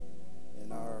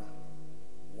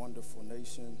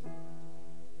nation.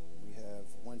 We have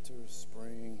winter,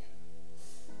 spring,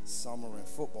 summer, and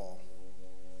football.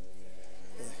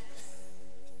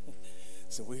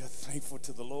 So we are thankful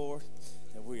to the Lord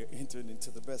that we are entering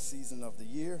into the best season of the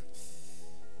year.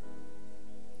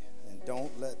 And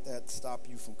don't let that stop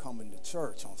you from coming to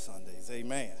church on Sundays.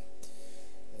 Amen.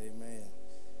 Amen.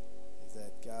 Is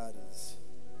that God is,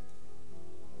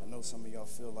 I know some of y'all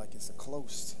feel like it's a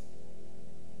close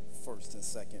first and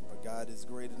second, but God is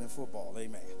greater than football.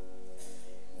 Amen.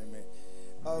 Amen.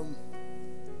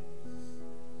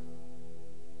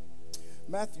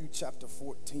 Matthew chapter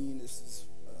 14, this is,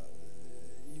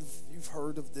 you've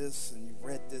heard of this and you've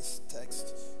read this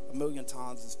text a million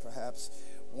times. It's perhaps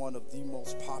one of the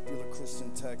most popular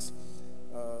Christian texts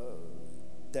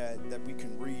that we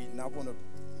can read. And I want to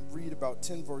read about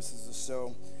 10 verses or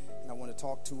so, and I want to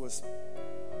talk to us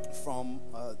from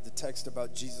the text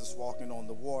about Jesus walking on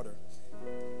the water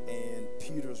and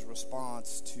Peter's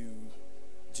response to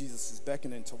Jesus'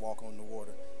 beckoning to walk on the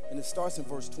water. And it starts in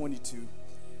verse 22. And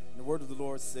the word of the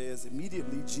Lord says,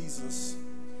 immediately Jesus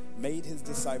made his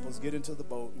disciples get into the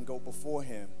boat and go before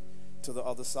him to the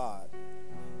other side.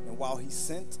 And while he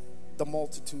sent the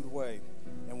multitude away,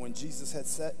 and when Jesus had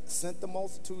sent the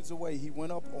multitudes away, he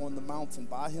went up on the mountain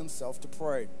by himself to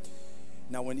pray.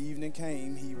 Now when evening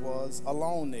came, he was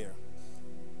alone there.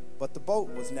 But the boat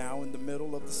was now in the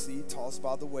middle of the sea, tossed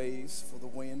by the waves, for the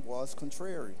wind was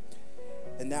contrary.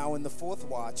 And now in the fourth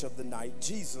watch of the night,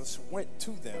 Jesus went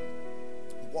to them,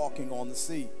 walking on the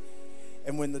sea.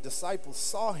 And when the disciples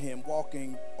saw him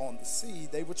walking on the sea,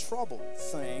 they were troubled,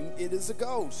 saying, "It is a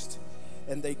ghost."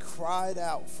 And they cried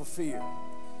out for fear.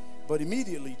 But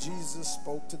immediately Jesus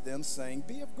spoke to them, saying,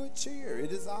 "Be of good cheer.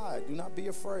 It is I. Do not be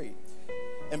afraid."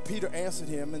 And Peter answered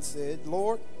him and said,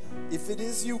 "Lord, if it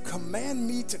is you, command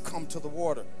me to come to the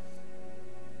water."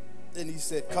 And he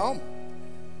said, "Come."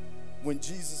 When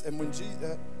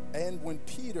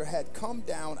Peter had come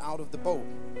down out of the boat,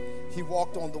 he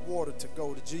walked on the water to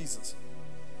go to Jesus.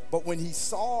 But when he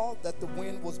saw that the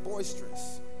wind was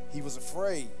boisterous, he was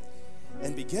afraid.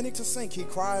 And beginning to sink, he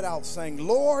cried out, saying,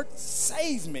 "Lord,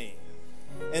 save me."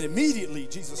 And immediately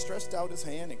Jesus stretched out his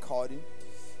hand and caught him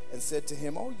and said to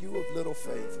him, "Oh, you of little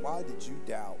faith, why did you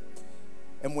doubt?"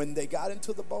 And when they got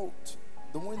into the boat,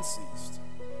 the wind ceased.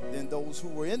 Then those who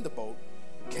were in the boat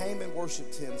came and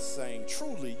worshiped him, saying,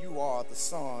 "Truly you are the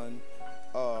Son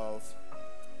of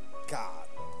God."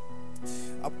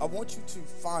 I want you to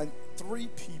find 3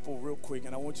 people real quick,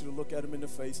 and I want you to look at them in the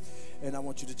face, and I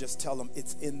want you to just tell them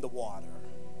it's in the water.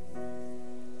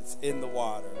 It's in the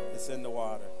water. It's in the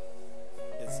water.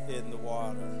 It's in the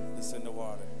water. It's in the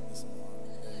water. It's in the water.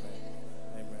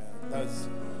 Amen.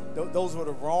 Amen. Those were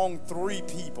the wrong 3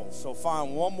 people. So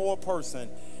find one more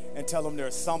person and tell them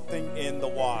there's something in the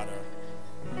water.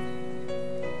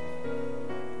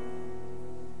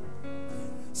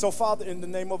 So, Father, in the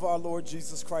name of our Lord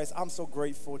Jesus Christ, I'm so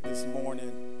grateful this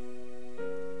morning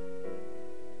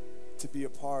to be a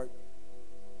part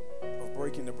of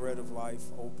breaking the bread of life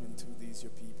open to these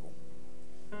your people.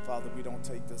 Father, we don't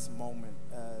take this moment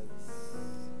as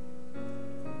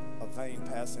a vain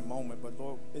passing moment, but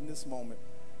Lord, in this moment,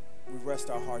 we rest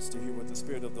our hearts to hear what the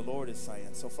Spirit of the Lord is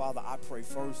saying. So, Father, I pray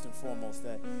first and foremost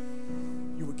that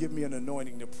you would give me an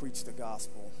anointing to preach the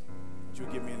gospel. That you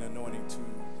would give me an anointing to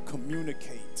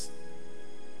communicate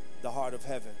the heart of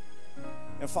heaven.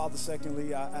 And Father,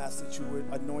 secondly, I ask that you would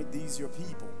anoint these your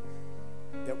people,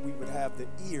 that we would have the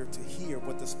ear to hear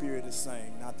what the Spirit is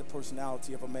saying, not the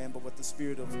personality of a man, but what the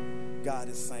Spirit of God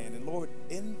is saying. And Lord,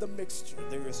 in the mixture,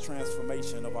 there is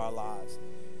transformation of our lives,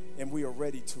 and we are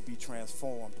ready to be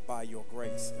transformed by your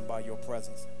grace and by your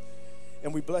presence.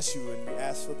 And we bless you, and we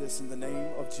ask for this in the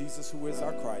name of Jesus, who is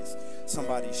our Christ.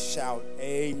 Somebody shout,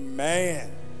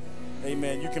 amen.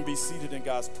 Amen. You can be seated in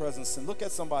God's presence and look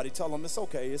at somebody. Tell them it's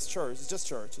okay. It's church. It's just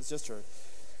church. It's just church.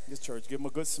 It's church. Give them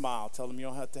a good smile. Tell them you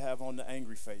don't have to have on the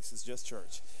angry face. It's just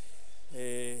church.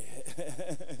 Hey.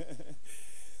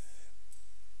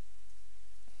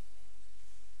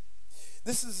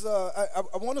 This is, I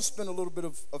want to spend a little bit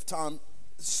of time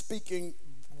speaking,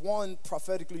 one,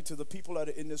 prophetically to the people that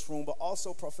are in this room, but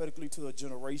also prophetically to a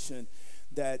generation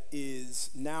that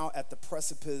is now at the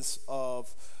precipice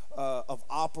of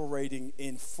operating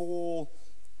in full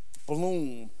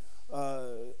bloom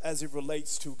as it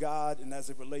relates to God and as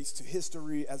it relates to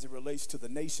history, as it relates to the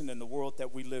nation and the world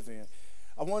that we live in.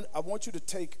 I want you to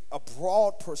take a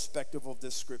broad perspective of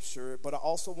this scripture, but I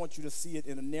also want you to see it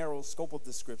in a narrow scope of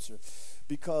this scripture,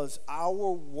 because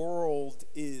our world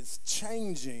is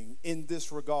changing in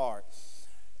this regard.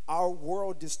 Our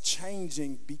world is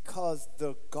changing because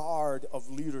the guard of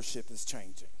leadership is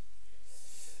changing.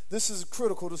 This is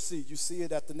critical to see. You see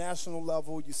it at the national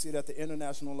level, you see it at the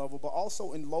international level, but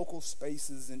also in local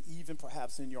spaces and even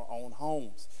perhaps in your own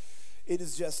homes. It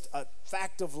is just a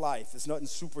fact of life. It's nothing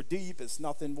super deep. It's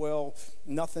nothing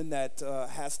that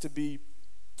has to be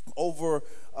over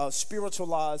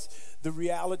spiritualized. The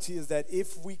reality is that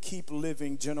if we keep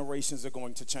living, generations are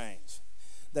going to change.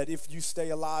 That if you stay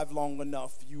alive long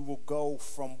enough, you will go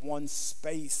from one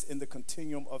space in the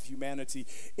continuum of humanity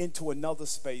into another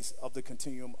space of the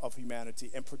continuum of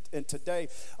humanity. And today,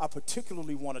 I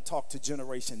particularly want to talk to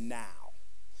Generation Now.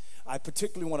 I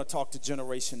particularly want to talk to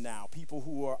Generation Now, people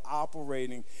who are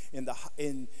operating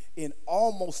in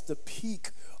almost the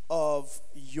peak of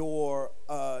your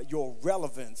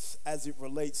relevance as it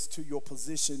relates to your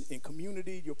position in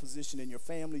community, your position in your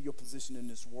family, your position in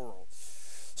this world.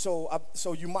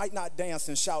 So you might not dance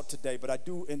and shout today, but I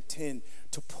do intend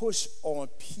to push on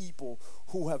people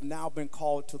who have now been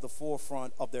called to the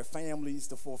forefront of their families,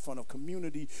 the forefront of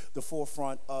community, the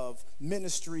forefront of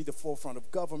ministry, the forefront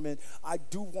of government. I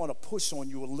do want to push on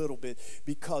you a little bit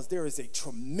because there is a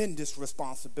tremendous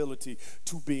responsibility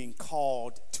to being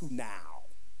called to now.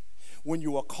 When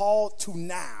you are called to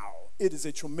now, it is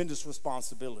a tremendous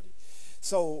responsibility.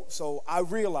 So I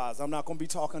realize I'm not going to be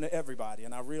talking to everybody,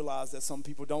 and I realize that some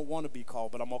people don't want to be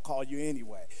called, but I'm going to call you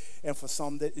anyway. And for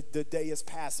some, the day is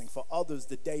passing. For others,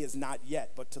 the day is not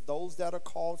yet. But to those that are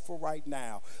called for right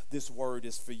now, this word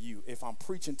is for you. If I'm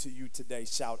preaching to you today,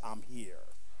 shout, I'm here.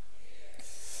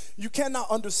 You cannot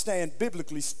understand,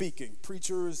 biblically speaking,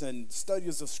 preachers and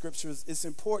studiers of scriptures, it's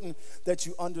important that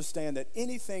you understand that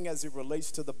anything as it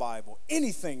relates to the Bible,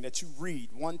 anything that you read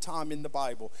one time in the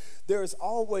Bible, there is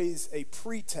always a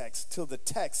pretext to the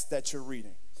text that you're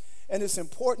reading. And it's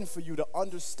important for you to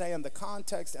understand the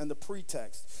context and the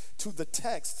pretext to the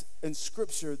text in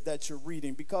scripture that you're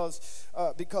reading because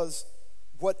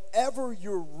whatever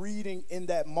you're reading in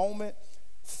that moment,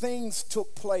 things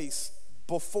took place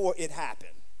before it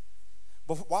happened.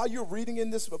 But while you're reading in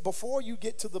this, before you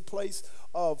get to the place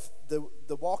of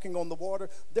the walking on the water,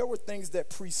 there were things that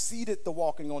preceded the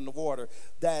walking on the water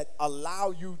that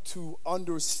allow you to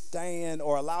understand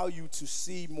or allow you to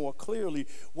see more clearly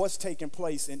what's taking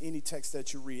place in any text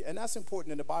that you read. And that's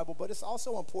important in the Bible, but it's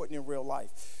also important in real life,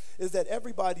 is that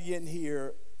everybody in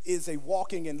here is a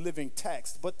walking and living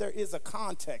text, but there is a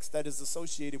context that is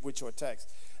associated with your text.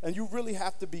 And you really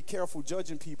have to be careful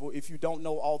judging people if you don't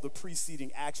know all the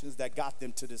preceding actions that got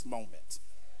them to this moment.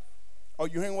 Are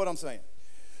you hearing what I'm saying?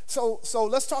 So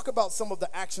let's talk about some of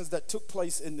the actions that took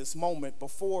place in this moment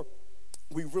before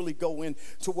we really go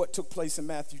into what took place in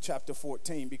Matthew chapter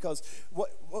 14, because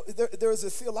there is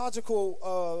a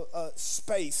theological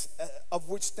space of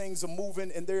which things are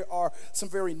moving, and there are some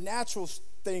very natural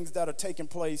things that are taking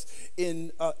place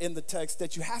in the text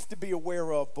that you have to be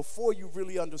aware of before you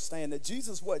really understand that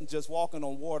Jesus wasn't just walking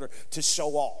on water to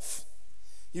show off.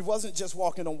 He wasn't just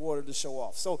walking on water to show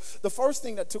off. So the first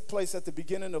thing that took place at the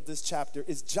beginning of this chapter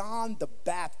is John the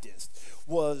Baptist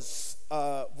was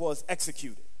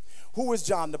executed. Who was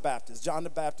John the Baptist? John the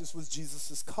Baptist was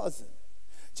Jesus' cousin.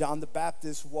 John the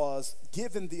Baptist was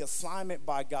given the assignment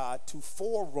by God to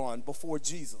forerun before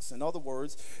Jesus. In other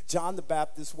words, John the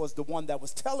Baptist was the one that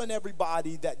was telling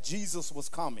everybody that Jesus was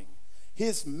coming.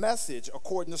 His message,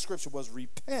 according to Scripture, was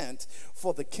repent,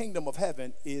 for the kingdom of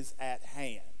heaven is at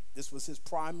hand. This was his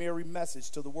primary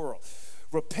message to the world.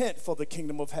 Repent, for the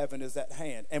kingdom of heaven is at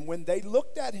hand. And when they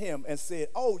looked at him and said,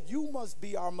 oh, you must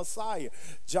be our Messiah,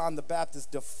 John the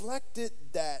Baptist deflected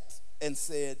that and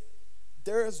said,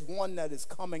 there is one that is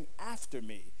coming after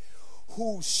me,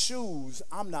 whose shoes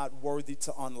I'm not worthy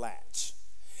to unlatch.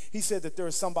 He said that there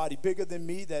is somebody bigger than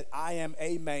me, that I am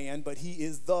a man, but he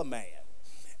is the man.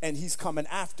 And he's coming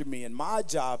after me, and my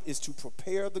job is to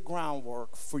prepare the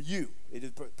groundwork for you. It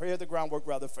is prepare the groundwork,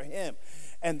 rather, for him.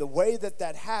 And the way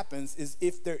that happens is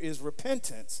if there is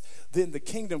repentance, then the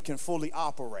kingdom can fully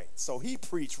operate. So he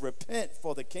preached, repent,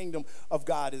 for the kingdom of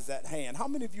God is at hand. How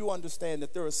many of you understand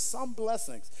that there are some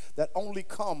blessings that only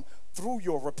come through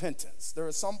your repentance? There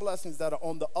are some blessings that are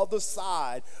on the other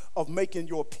side of making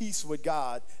your peace with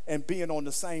God and being on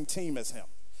the same team as him.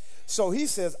 So he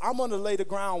says, I'm going to lay the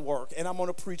groundwork and I'm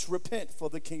going to preach, repent, for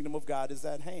the kingdom of God is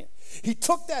at hand. He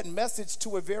took that message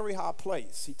to a very high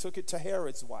place. He took it to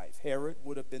Herod's wife. Herod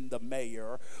would have been the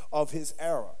mayor of his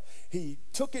era. He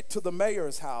took it to the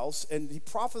mayor's house and he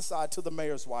prophesied to the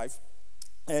mayor's wife.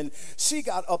 And she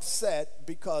got upset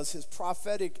because his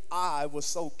prophetic eye was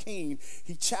so keen,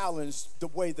 he challenged the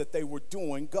way that they were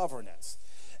doing governance.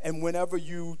 And whenever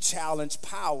you challenge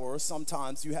power,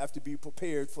 sometimes you have to be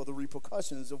prepared for the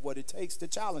repercussions of what it takes to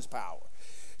challenge power.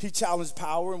 He challenged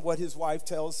power, and what his wife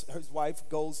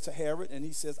goes to Herod, and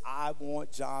he says, I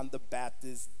want John the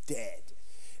Baptist dead.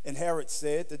 And Herod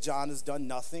said that John has done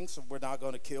nothing, so we're not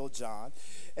going to kill John.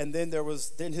 And then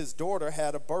his daughter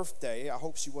had a birthday. I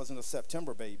hope she wasn't a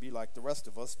September baby like the rest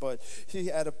of us, but she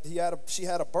had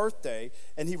a birthday,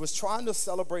 and he was trying to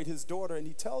celebrate his daughter, and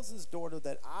he tells his daughter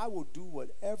that I will do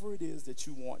whatever it is that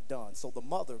you want done. So the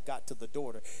mother got to the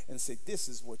daughter and said, this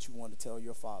is what you want to tell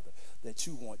your father, that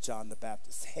you want John the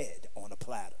Baptist's head on a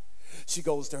platter. She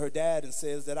goes to her dad and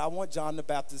says that I want John the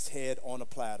Baptist's head on a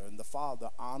platter. And the father,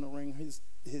 honoring his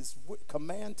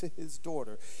command to his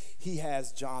daughter, he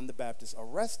has John the Baptist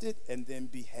arrested and then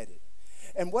beheaded.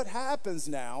 And what happens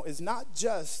now is not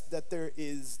just that there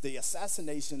is the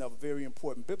assassination of a very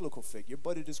important biblical figure,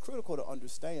 but it is critical to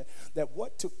understand that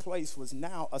what took place was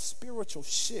now a spiritual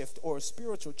shift or a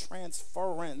spiritual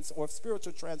transference or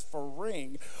spiritual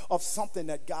transferring of something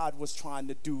that God was trying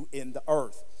to do in the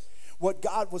earth. What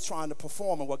God was trying to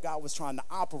perform and what God was trying to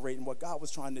operate and what God was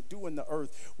trying to do in the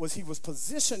earth was he was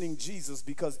positioning Jesus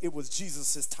because it was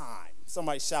Jesus' time.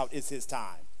 Somebody shout, it's his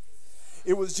time.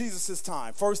 It was Jesus'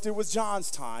 time. First it was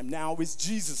John's time. Now it's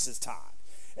Jesus' time.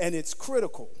 And it's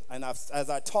critical. And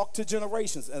as I talk to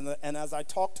generations and as I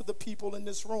talk to the people in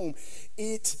this room,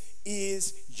 it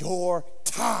is your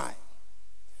time.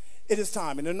 It is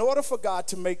time. And in order for God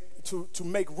to make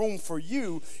room for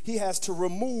you, he has to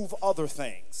remove other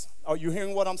things. Are you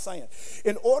hearing what I'm saying?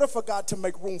 In order for God to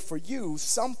make room for you,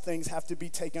 some things have to be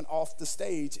taken off the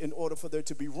stage in order for there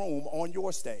to be room on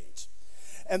your stage.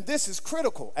 And this is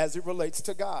critical as it relates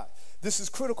to God. This is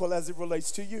critical as it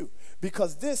relates to you,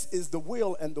 because this is the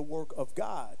will and the work of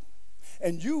God.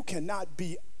 And you cannot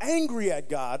be angry at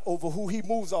God over who he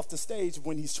moves off the stage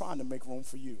when he's trying to make room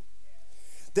for you.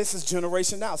 This is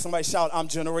Generation Now. Somebody shout, I'm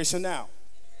Generation Now.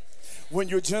 When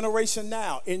you're Generation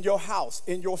Now, in your house,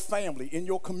 in your family, in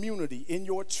your community, in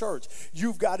your church,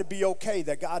 you've got to be okay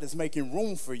that God is making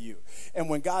room for you. And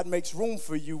when God makes room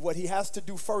for you, what he has to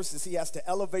do first is he has to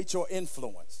elevate your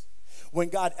influence. When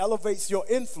God elevates your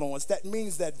influence, that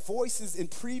means that voices in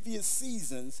previous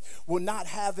seasons will not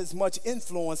have as much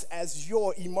influence as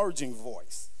your emerging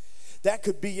voice. That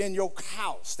could be in your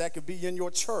house. That could be in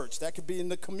your church. That could be in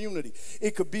the community.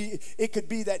 It could be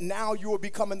that now you are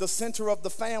becoming the center of the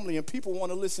family and people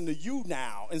want to listen to you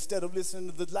now instead of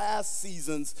listening to the last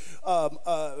season's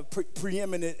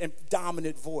preeminent and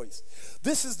dominant voice.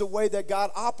 This is the way that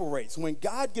God operates. When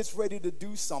God gets ready to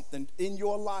do something in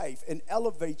your life and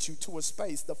elevate you to a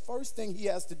space, the first thing he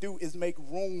has to do is make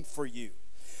room for you.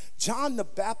 John the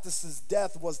Baptist's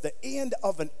death was the end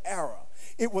of an era.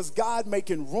 It was God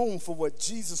making room for what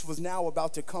Jesus was now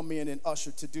about to come in and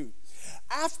usher to do.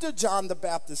 After John the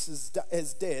Baptist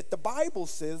is dead, the Bible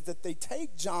says that they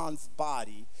take John's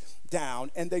body down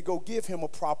and they go give him a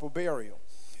proper burial.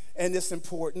 And it's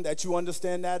important that you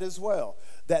understand that as well,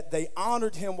 that they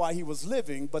honored him while he was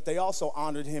living, but they also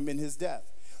honored him in his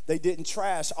death. They didn't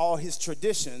trash all his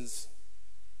traditions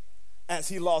as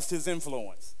he lost his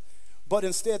influence. But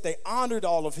instead, they honored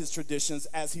all of his traditions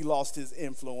as he lost his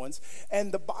influence.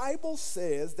 And the Bible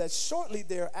says that shortly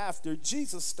thereafter,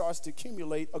 Jesus starts to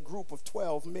accumulate a group of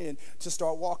 12 men to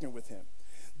start walking with him.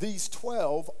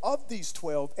 Of these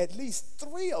 12, at least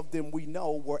 3 of them we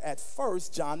know were at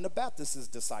first John the Baptist's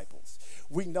disciples.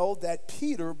 We know that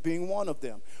Peter, being one of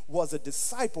them, was a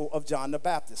disciple of John the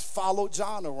Baptist, followed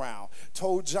John around,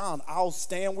 told John, I'll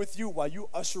stand with you while you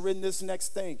usher in this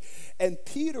next thing. And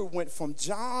Peter went from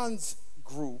John's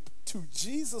group to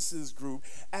Jesus's group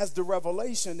as the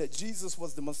revelation that Jesus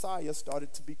was the Messiah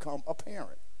started to become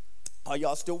apparent. Are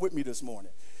y'all still with me this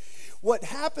morning? What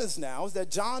happens now is that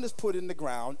John is put in the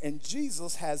ground and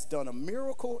Jesus has done a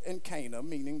miracle in Cana,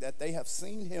 meaning that they have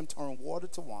seen him turn water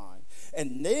to wine.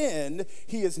 And then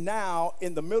he is now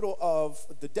in the middle of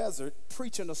the desert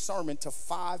preaching a sermon to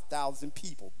 5,000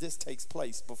 people. This takes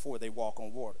place before they walk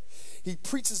on water. He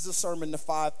preaches the sermon to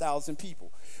 5,000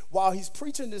 people. While he's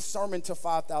preaching this sermon to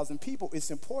 5,000 people,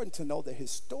 it's important to know that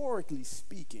historically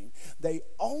speaking, they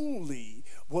only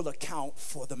will account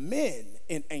for the men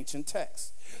in ancient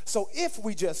texts. So if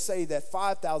we just say that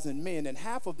 5,000 men and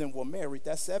half of them were married,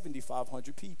 that's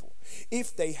 7,500 people.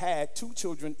 If they had 2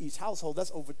 children each household,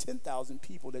 that's over 10,000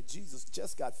 people that Jesus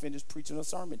just got finished preaching a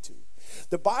sermon to.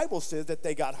 The Bible says that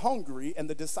they got hungry and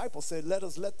the disciples said,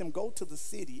 let them go to the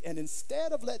city. And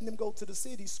instead of letting them go to the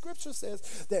city, scripture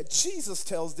says that Jesus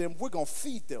tells them, we're going to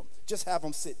feed them. Just have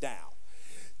them sit down.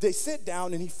 They sit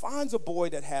down and he finds a boy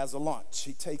that has a lunch.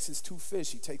 He takes his 2 fish,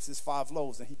 he takes his 5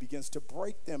 loaves, and he begins to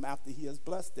break them after he has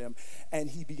blessed them. And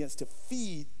he begins to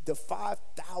feed the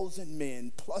 5,000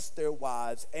 men plus their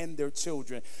wives and their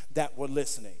children that were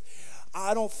listening.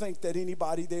 I don't think that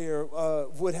anybody there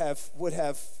would have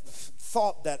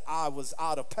thought that I was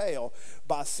out of pale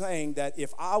by saying that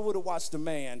if I would have watched a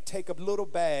man take a little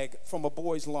bag from a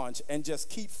boy's lunch and just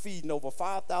keep feeding over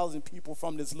 5,000 people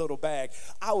from this little bag,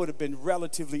 I would have been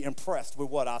relatively impressed with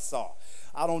what I saw.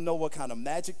 I don't know what kind of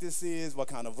magic this is, what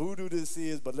kind of voodoo this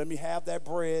is, but let me have that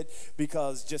bread,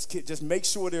 because just make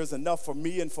sure there's enough for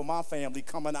me and for my family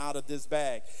coming out of this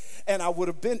bag. And I would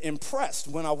have been impressed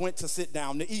when I went to sit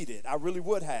down to eat it. I really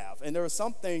would have. And there are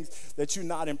some things that you're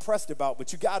not impressed about,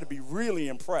 but you got to be really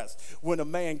impressed when a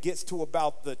man gets to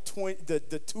about the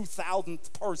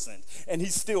 2,000th person and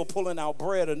he's still pulling out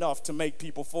bread enough to make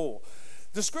people full.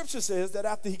 The scripture says that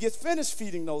after he gets finished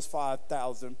feeding those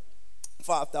 5,000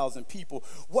 people,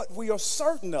 what we are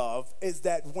certain of is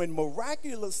that when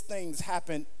miraculous things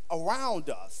happen around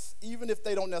us, even if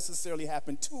they don't necessarily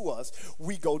happen to us,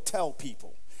 we go tell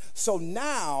people. So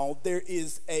now there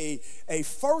is a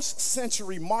first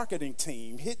century marketing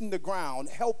team hitting the ground,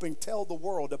 helping tell the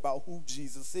world about who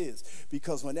Jesus is.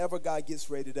 Because whenever God gets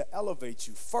ready to elevate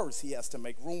you, first he has to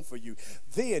make room for you.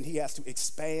 Then he has to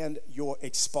expand your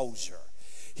exposure.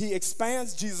 He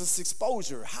expands Jesus'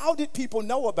 exposure. How did people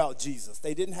know about Jesus?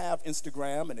 They didn't have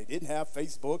Instagram, and they didn't have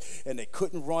Facebook, and they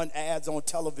couldn't run ads on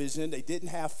television. They didn't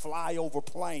have flyover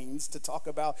planes to talk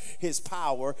about his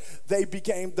power.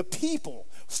 The people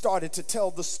started to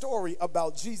tell the story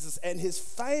about Jesus, and his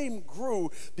fame grew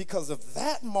because of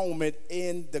that moment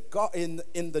in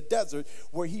the desert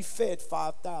where he fed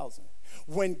 5,000.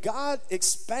 When God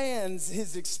expands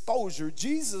his exposure,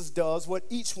 Jesus does what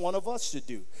each one of us should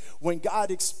do. When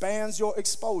God expands your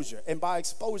exposure, and by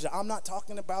exposure, I'm not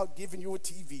talking about giving you a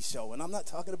TV show, and I'm not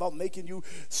talking about making you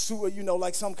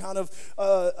like some kind of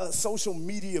social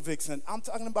media vixen. I'm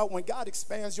talking about when God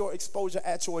expands your exposure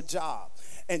at your job,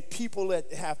 and people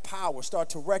that have power start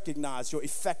to recognize your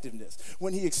effectiveness.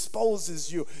 When he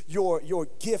exposes your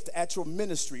gift at your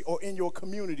ministry or in your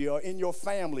community or in your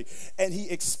family, and he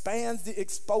expands the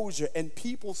exposure and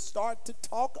people start to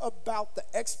talk about the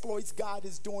exploits God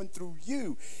is doing through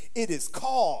you, it is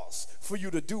cause for you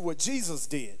to do what Jesus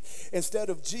did. Instead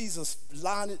of Jesus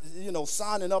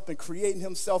signing up and creating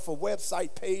himself a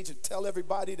website page and tell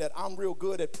everybody that I'm real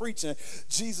good at preaching,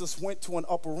 Jesus went to an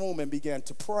upper room and began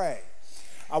to pray.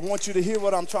 I want you to hear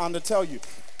what I'm trying to tell you.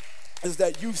 Is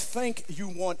that you think you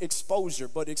want exposure,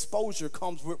 but exposure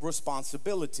comes with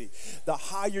responsibility. The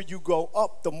higher you go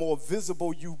up, the more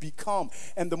visible you become.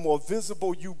 And the more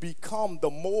visible you become,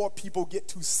 the more people get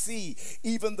to see.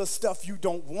 Even the stuff you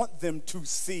don't want them to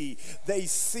see, they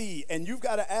see. And you've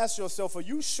got to ask yourself, are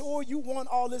you sure you want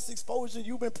all this exposure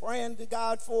you've been praying to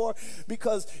God for?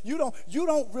 Because you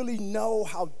don't really know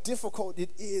how difficult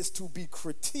it is to be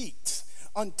critiqued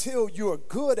until you're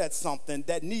good at something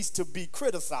that needs to be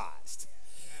criticized.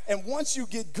 And once you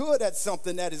get good at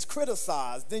something that is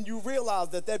criticized, then you realize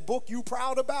that book you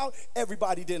proud about,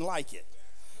 everybody didn't like it.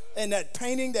 And that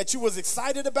painting that you was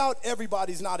excited about,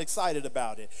 everybody's not excited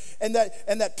about it. And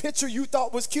that picture you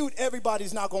thought was cute,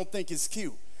 everybody's not going to think it's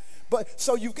cute. But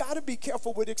so you've got to be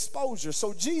careful with exposure.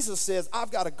 So Jesus says, I've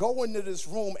got to go into this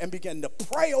room and begin to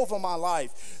pray over my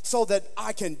life so that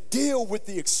I can deal with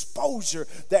the exposure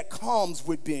that comes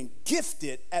with being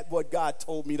gifted at what God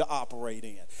told me to operate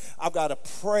in. I've got to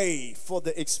pray for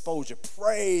the exposure.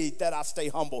 Pray that I stay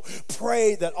humble.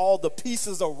 Pray that all the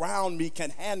pieces around me can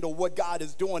handle what God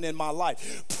is doing in my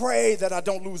life. Pray that I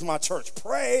don't lose my church.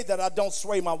 Pray that I don't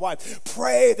sway my wife.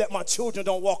 Pray that my children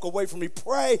don't walk away from me.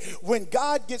 Pray when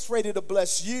God gets ready to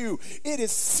bless you, it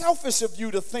is selfish of you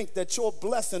to think that your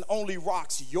blessing only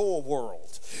rocks your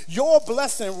world. Your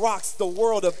blessing rocks the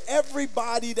world of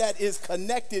everybody that is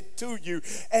connected to you.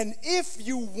 And if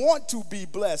you want to be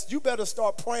blessed, you better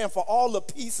start praying for all the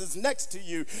pieces next to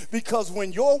you, because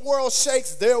when your world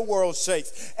shakes, their world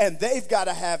shakes, and they've got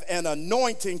to have an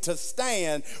anointing to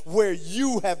stand where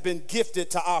you have been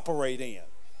gifted to operate in.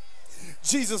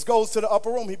 Jesus goes to the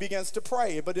upper room. He begins to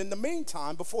pray. But in the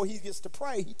meantime, before he gets to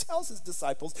pray, he tells his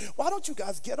disciples, why don't you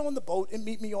guys get on the boat and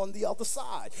meet me on the other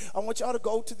side? I want y'all to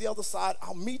go to the other side.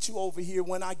 I'll meet you over here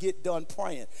when I get done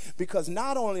praying. Because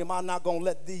not only am I not going to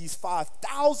let these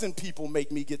 5,000 people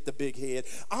make me get the big head,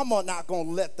 I'm not going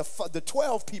to let the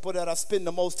 12 people that I spend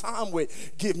the most time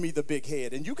with give me the big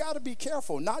head. And you got to be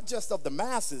careful, not just of the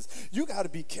masses. You got to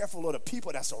be careful of the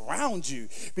people that's around you.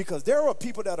 Because there are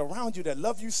people that are around you that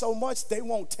love you so much, they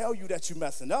won't tell you that you're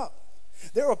messing up.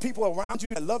 There are people around you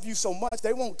that love you so much,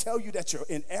 they won't tell you that you're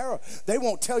in error. They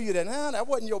won't tell you that, that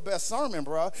wasn't your best sermon,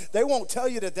 bro. They won't tell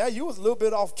you that you was a little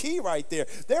bit off key right there.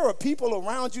 There are people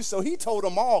around you, so he told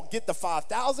them all, get the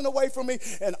 5,000 away from me,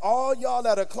 and all y'all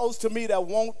that are close to me that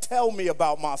won't tell me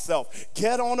about myself,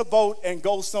 get on a boat and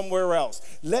go somewhere else.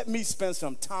 Let me spend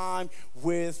some time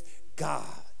with God.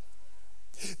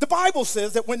 The Bible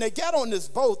says that when they got on this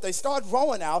boat, they started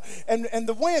rowing out, and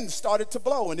the wind started to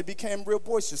blow, and it became real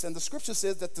boisterous. And the scripture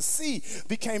says that the sea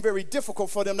became very difficult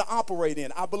for them to operate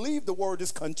in. I believe the word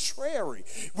is contrary,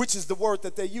 which is the word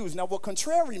that they use. Now, what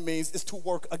contrary means is to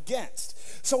work against.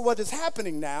 So what is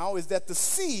happening now is that the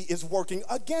sea is working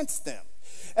against them.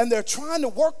 And they're trying to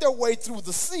work their way through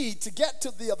the sea to get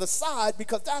to the other side,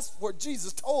 because that's where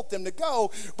Jesus told them to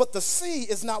go. But the sea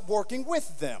is not working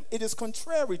with them. It is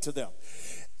contrary to them.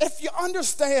 If you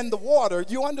understand the water,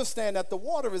 you understand that the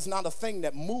water is not a thing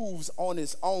that moves on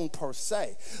its own per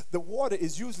se. The water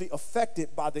is usually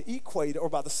affected by the equator, or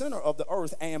by the center of the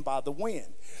earth, and by the wind.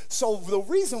 So the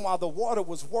reason why the water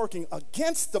was working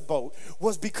against the boat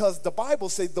was because the Bible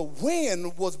says the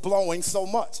wind was blowing so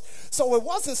much. So it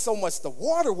wasn't so much the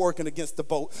water working against the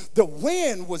boat. The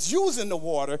wind was using the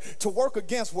water to work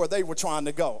against where they were trying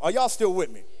to go. Are y'all still with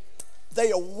me?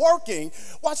 They are working,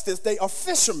 watch this, they are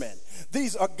fishermen.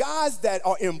 These are guys that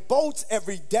are in boats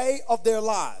every day of their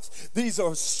lives. These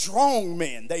are strong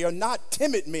men. They are not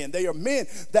timid men. They are men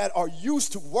that are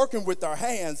used to working with their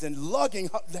hands and lugging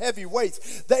heavy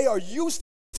weights. They are used to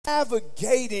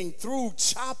navigating through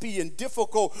choppy and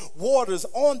difficult waters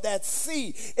on that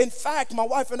sea. In fact, my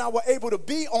wife and I were able to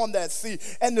be on that sea,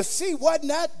 and the sea wasn't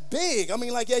that big. I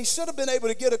mean, like, they should have been able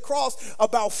to get across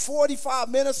about 45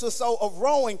 minutes or so of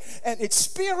rowing. And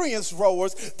experienced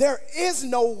rowers, there is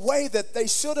no way that they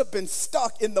should have been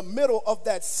stuck in the middle of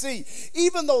that sea.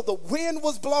 Even though the wind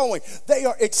was blowing, they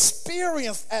are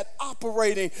experienced at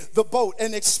operating the boat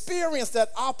and experienced at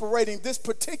operating this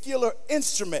particular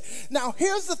instrument. Now,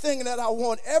 here's the thing that I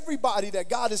want everybody that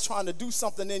God is trying to do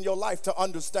something in your life to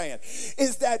understand,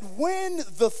 is that when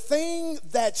the thing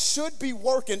that should be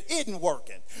working isn't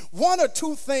working, one or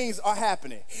two things are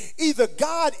happening. Either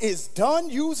God is done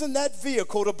using that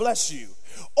vehicle to bless you,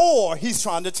 or he's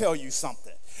trying to tell you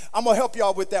something. I'm going to help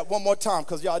y'all with that one more time,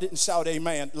 because y'all didn't shout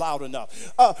amen loud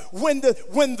enough. When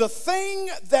the thing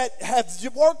that has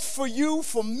worked for you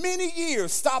for many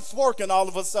years stops working all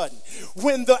of a sudden.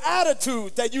 When the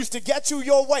attitude that used to get you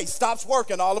your way stops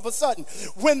working all of a sudden.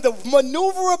 When the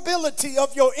maneuverability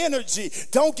of your energy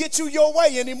don't get you your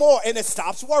way anymore and it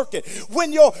stops working.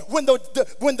 When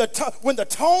the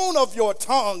tone of your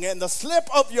tongue and the slip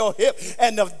of your hip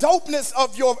and the dopeness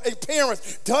of your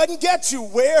appearance doesn't get you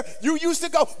where you used to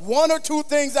go. One or two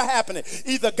things are happening.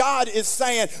 Either God is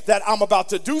saying that I'm about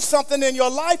to do something in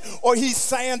your life, or he's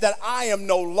saying that I am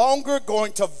no longer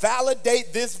going to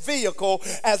validate this vehicle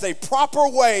as a proper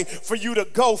way for you to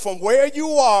go from where you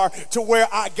are to where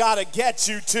I gotta get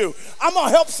you to. I'm gonna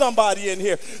help somebody in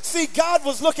here. See, God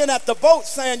was looking at the boat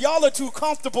saying, y'all are too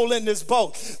comfortable in this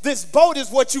boat. This boat is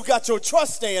what you got your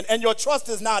trust in, and your trust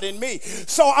is not in me.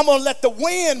 So I'm gonna let the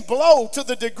wind blow to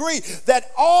the degree that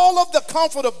all of the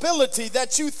comfortability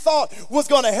that you thought was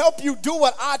going to help you do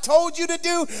what I told you to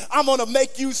do, I'm going to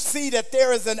make you see that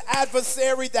there is an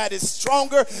adversary that is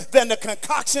stronger than the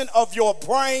concoction of your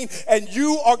brain, and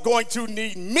you are going to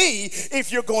need me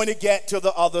if you're going to get to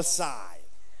the other side.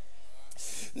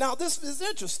 Now, this is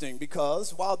interesting,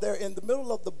 because while they're in the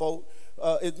middle of the boat,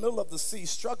 in the middle of the sea,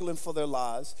 struggling for their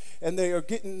lives, and they're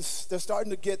starting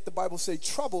to get, the Bible says,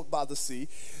 troubled by the sea,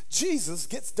 Jesus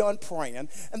gets done praying,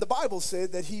 and the Bible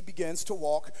said that he begins to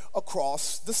walk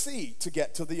across the sea to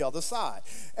get to the other side.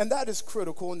 And that is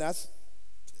critical, and that's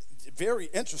very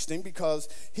interesting, because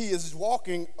he is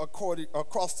walking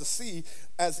across the sea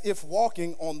as if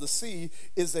walking on the sea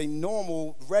is a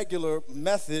normal, regular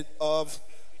method of.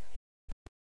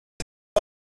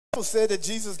 The Bible said that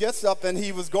Jesus gets up and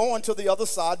he was going to the other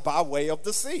side by way of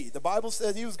the sea. The Bible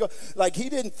said he was going, like, he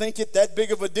didn't think it that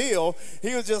big of a deal.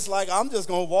 He was just like, I'm just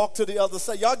going to walk to the other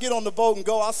side. Y'all get on the boat and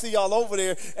go. I'll see y'all over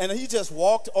there. And he just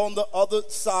walked on the other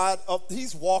side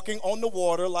he's walking on the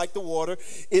water like the water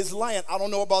is land. I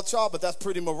don't know about y'all, but that's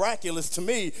pretty miraculous to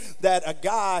me, that a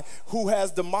guy who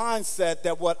has the mindset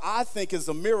that what I think is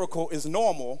a miracle is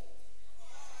normal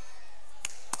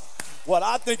What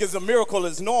I think is a miracle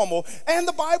is normal. And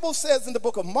the Bible says in the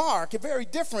book of Mark, a very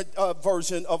different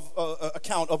version of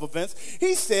account of events,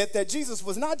 he said that Jesus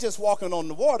was not just walking on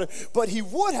the water, but he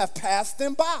would have passed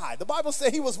them by. The Bible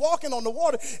said he was walking on the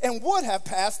water and would have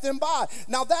passed them by.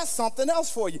 Now that's something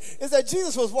else for you, is that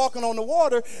Jesus was walking on the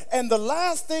water, and the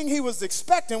last thing he was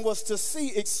expecting was to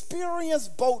see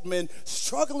experienced boatmen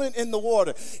struggling in the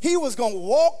water. He was going to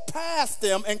walk past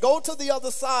them and go to the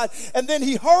other side, and then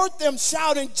he heard them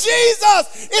shouting,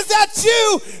 "Jesus, is that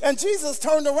you?" And Jesus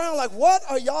turned around like, "What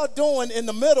are y'all doing in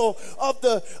the middle of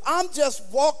I'm just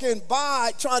walking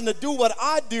by trying to do what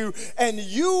I do, and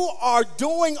you are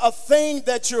doing a thing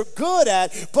that you're good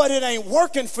at, but it ain't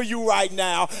working for you right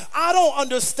now. I don't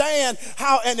understand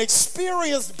how an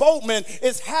experienced boatman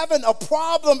is having a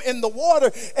problem in the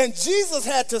water." And Jesus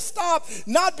had to stop,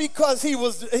 not because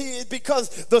because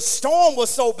the storm was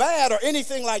so bad or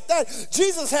anything like that.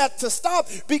 Jesus had to stop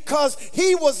because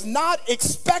he was not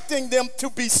expecting them to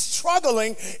be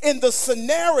struggling in the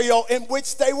scenario in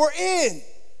which they were in.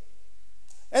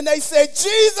 And they said,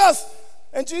 "Jesus."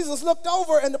 And Jesus looked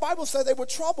over, and the Bible said they were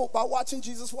troubled by watching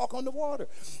Jesus walk on the water.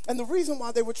 And the reason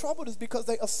why they were troubled is because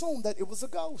they assumed that it was a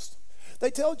ghost. They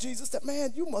tell Jesus that,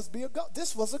 "Man, you must be a ghost.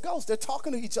 This was a ghost." They're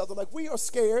talking to each other like, "We are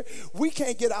scared. We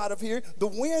can't get out of here. The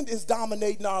wind is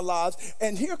dominating our lives.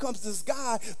 And here comes this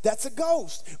guy that's a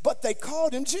ghost." But they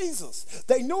called him Jesus.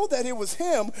 They knew that it was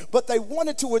him, but they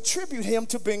wanted to attribute him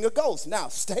to being a ghost. Now,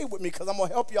 stay with me because I'm going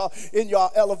to help y'all in your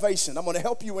elevation. I'm going to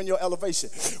help you in your elevation.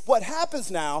 What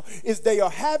happens now is they are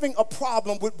having a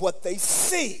problem with what they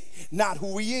see, not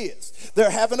who he is. They're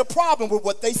having a problem with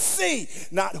what they see,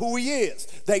 not who he is.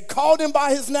 They called him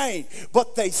by his name,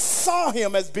 but they saw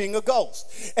him as being a ghost.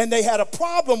 And they had a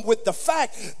problem with the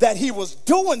fact that he was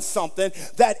doing something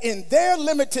that in their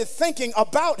limited thinking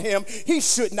about him, he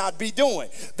should not be doing.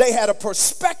 They had a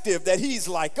perspective that he's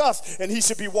like us and he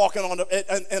should be walking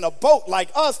in a boat like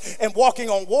us, and walking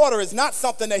on water is not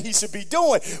something that he should be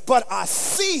doing. But I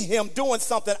see him doing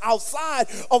something outside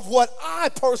of what I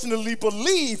personally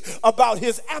believe about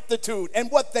his aptitude. And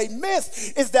what they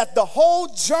missed is that the whole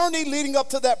journey leading up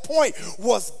to that point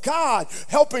was God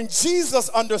helping Jesus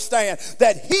understand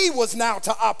that he was now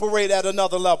to operate at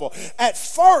another level. At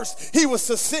first, he was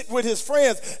to sit with his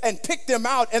friends and pick them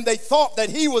out, and they thought that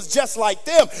he was just like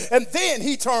them. And then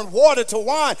he turned water to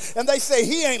wine, and they say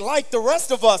he ain't like the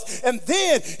rest of us. And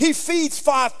then he feeds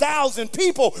 5,000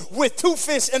 people with 2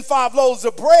 fish and 5 loaves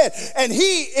of bread. And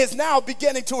he is now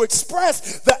beginning to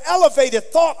express the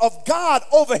elevated thought of God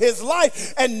over his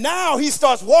life. And now he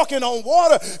starts walking on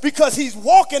water because he's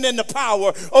walking in the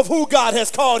power of who God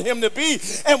has called him to be.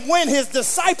 And when his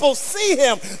disciples see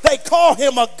him, they call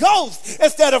him a ghost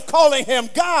instead of calling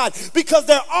him God, because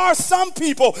there are some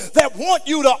people that want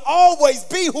you to always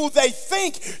be who they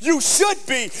think you should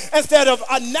be instead of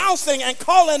announcing and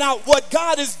calling out what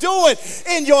God is doing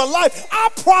in your life. I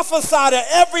prophesy to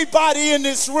everybody in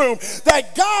this room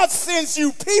that God sends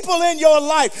you people in your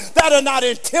life that are not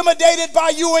intimidated by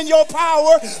you in your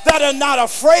power, that are not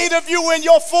afraid of you in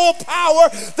your full power,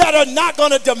 that are not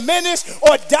going to diminish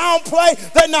or downplay.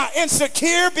 They're not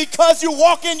insecure because you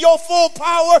walk in your full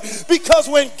power, because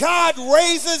when God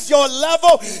raises your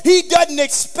level, he doesn't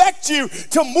expect you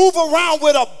to move around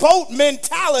with a boat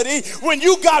mentality when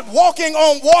you got walking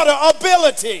on water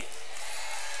ability.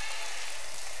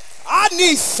 I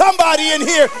need somebody in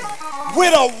here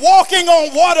with a walking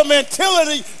on water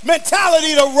mentality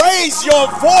to raise your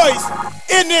voice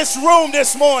in this room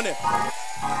this morning.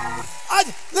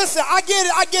 Listen, I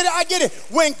get it.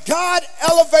 When God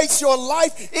elevates your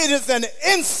life, it is an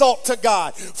insult to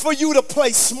God for you to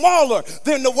play smaller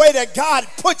than the way that God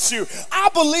puts you. I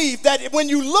believe that when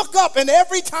you look up, and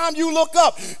every time you look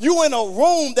up, you're in a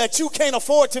room that you can't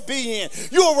afford to be in.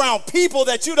 You're around people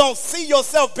that you don't see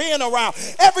yourself being around.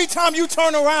 Every time you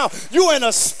turn around, you're in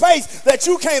a space that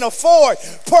you can't afford.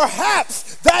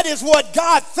 Perhaps that is what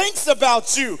God thinks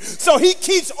about you. So he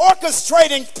keeps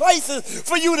orchestrating places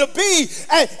for you to be,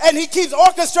 and he keeps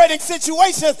orchestrating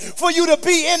situations for you to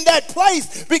be in that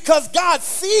place because God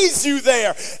sees you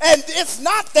there. And it's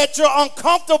not that you're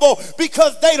uncomfortable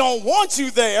because they don't want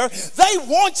you there. They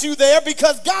want you there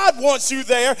because God wants you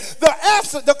there.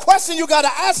 The question you got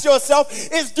to ask yourself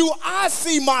is, do I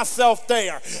see myself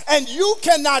there? And you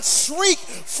cannot shriek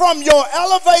from your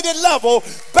elevated level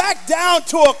back down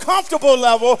to a comfortable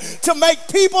level to make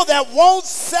people that won't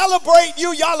celebrate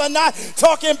you. Y'all are not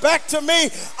talking back to me.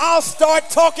 I'll start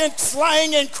talking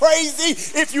slang and crazy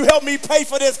if you help me pay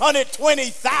for this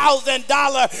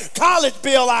 $120,000 college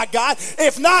bill I got.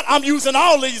 If not, I'm using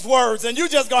all these words, and you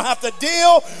just gonna have to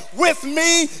deal with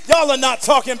me. Y'all are not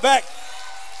talking back.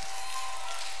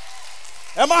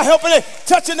 Am I helping it?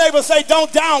 Touch your neighbor, say,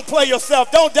 don't downplay yourself.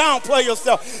 Don't downplay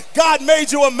yourself. God made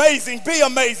you amazing. Be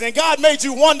amazing. God made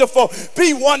you wonderful.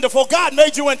 Be wonderful. God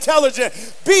made you intelligent.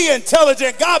 Be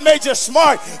intelligent. God made you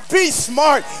smart. Be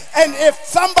smart. And if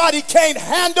somebody can't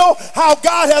handle how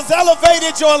God has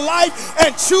elevated your life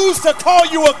and choose to call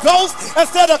you a ghost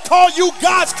instead of call you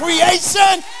God's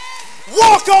creation,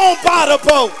 walk on by the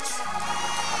boat.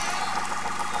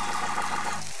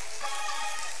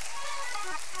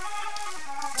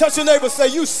 Touch your neighbor, say,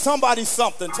 you somebody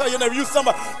something. Tell your neighbor, you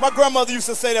somebody. My grandmother used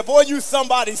to say that, boy, you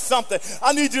somebody something.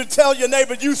 I need you to tell your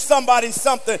neighbor, you somebody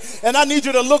something. And I need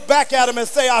you to look back at him and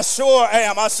say, I sure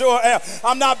am. I sure am.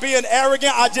 I'm not being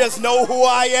arrogant. I just know who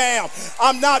I am.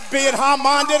 I'm not being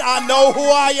high-minded. I know who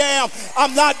I am.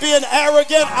 I'm not being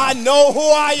arrogant. I know who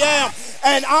I am.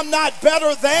 And I'm not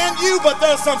better than you, but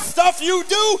there's some stuff you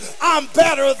do I'm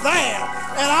better than.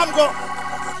 And I'm going...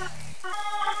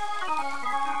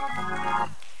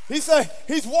 He said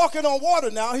he's walking on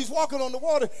water now. He's walking on the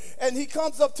water, and he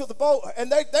comes up to the boat, and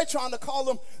they're trying to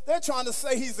call him. They're trying to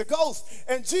say he's a ghost.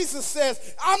 And Jesus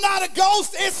says, I'm not a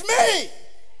ghost. It's me.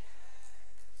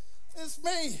 It's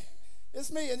me.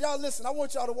 It's me. And y'all listen, I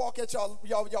want y'all to walk at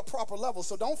y'all proper level.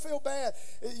 So don't feel bad.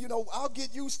 You know, I'll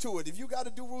get used to it. If you got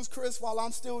to do Ruth's Chris while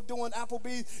I'm still doing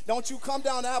Applebee's, don't you come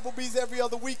down to Applebee's every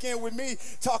other weekend with me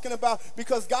talking about,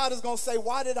 because God is going to say,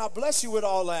 why did I bless you with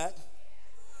all that?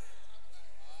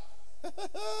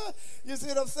 You see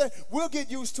what I'm saying? We'll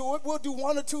get used to it. We'll do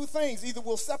one or two things. Either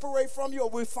we'll separate from you or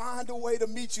we'll find a way to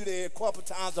meet you there a couple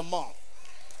times a month.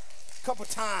 Couple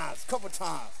times.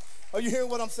 Are you hearing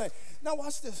what I'm saying? Now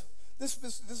watch this.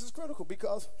 This is critical,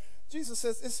 because Jesus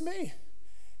says, it's me.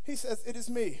 He says, it is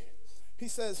me. He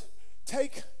says,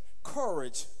 take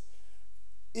courage.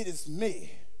 It is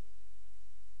me.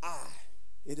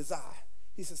 It is I.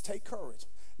 He says, take courage.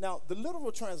 Now, the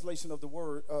literal translation of the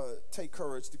word take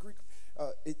courage, the Greek,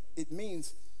 it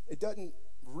means, it doesn't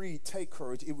read take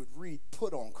courage, it would read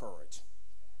put on courage.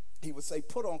 He would say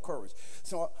put on courage.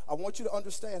 So I want you to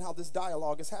understand how this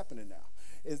dialogue is happening now,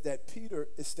 is that Peter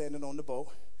is standing on the boat,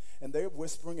 and they're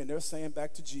whispering and they're saying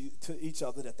back to each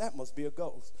other that must be a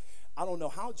ghost. I don't know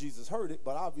how Jesus heard it,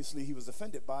 but obviously he was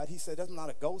offended by it. He said, that's not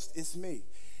a ghost, it's me.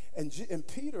 And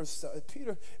Peter,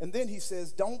 and then he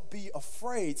says, don't be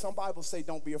afraid. Some Bibles say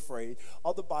don't be afraid.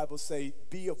 Other Bibles say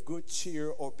be of good cheer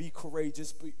or be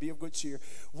courageous, be of good cheer.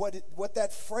 What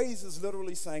that phrase is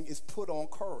literally saying is put on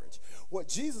courage. What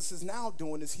Jesus is now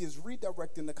doing is he is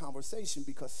redirecting the conversation,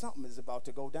 because something is about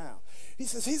to go down. He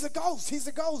says, he's a ghost. He's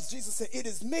a ghost. Jesus said, it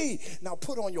is me. Now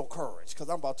put on your courage, because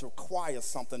I'm about to require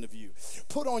something of you.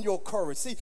 Put on your courage.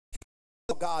 See,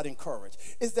 God and courage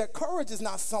is that courage is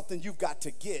not something you've got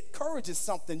to get. Courage is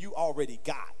something you already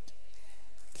got.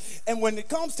 And when it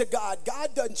comes to God,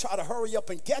 God doesn't try to hurry up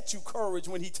and get you courage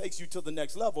when he takes you to the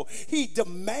next level. He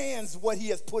demands what he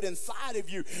has put inside of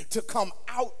you to come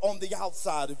out on the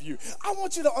outside of you. I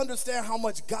want you to understand how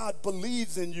much God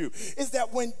believes in you. Is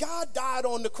that when God died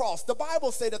on the cross, the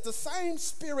Bible says that the same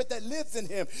spirit that lives in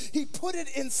him, he put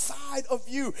it inside of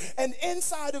you. And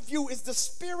inside of you is the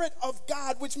Spirit of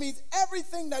God, which means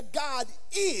everything that God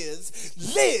is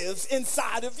lives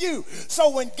inside of you. So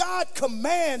when God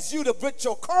commands you to put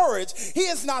your courage, he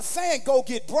is not saying go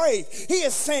get brave. He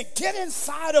is saying get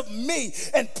inside of me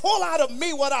and pull out of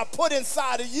me what I put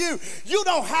inside of you. You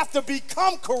don't have to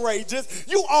become courageous.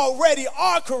 You already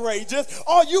are courageous.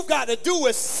 All you've got to do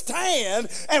is stand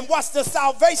and watch the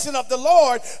salvation of the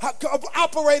Lord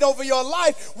operate over your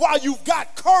life while you've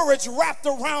got courage wrapped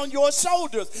around your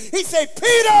shoulders. He said,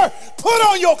 Peter, put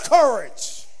on your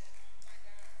courage.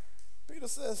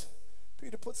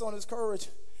 Peter puts on his courage.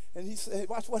 And he said,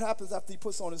 watch what happens after he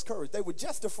puts on his courage. They were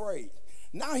just afraid.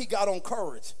 Now he got on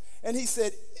courage. And he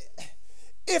said,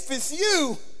 if it's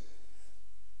you,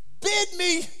 bid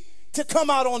me to come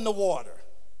out on the water.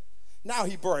 Now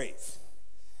he brave.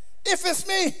 If it's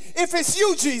me, if it's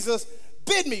you, Jesus,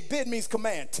 bid me. Bid means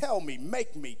command. Tell me,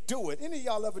 make me, do it. Any of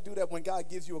y'all ever do that when God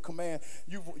gives you a command?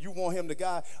 You want him to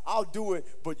guide. I'll do it,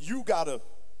 but you got to.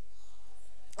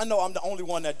 I know I'm the only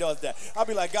one that does that. I'll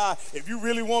be like, God, if you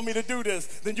really want me to do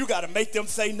this, then you got to make them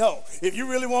say no. If you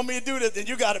really want me to do this, then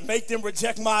you got to make them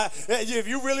reject if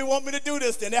you really want me to do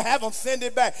this, then have them send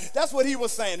it back. That's what he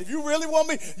was saying. If you really want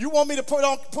me, you want me to put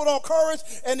on courage,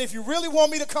 and if you really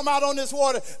want me to come out on this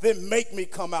water, then make me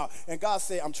come out. And God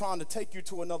said, I'm trying to take you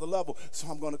to another level, so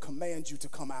I'm going to command you to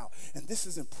come out. And this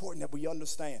is important that we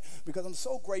understand, because I'm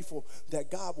so grateful that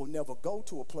God will never go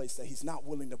to a place that he's not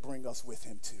willing to bring us with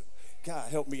him to. God,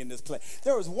 help me in this place.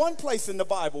 There is one place in the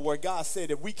Bible where God said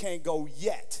that we can't go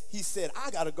yet. He said,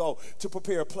 I got to go to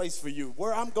prepare a place for you.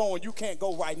 Where I'm going, you can't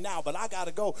go right now, but I got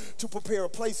to go to prepare a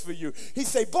place for you. He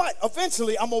said, but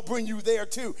eventually I'm going to bring you there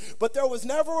too. But there was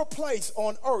never a place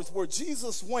on earth where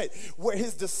Jesus went where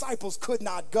his disciples could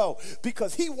not go,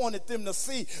 because he wanted them to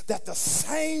see that the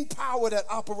same power that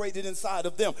operated inside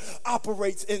of them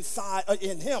operates inside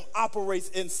in him, operates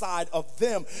inside of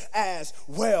them as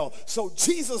well. So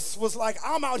Jesus was like,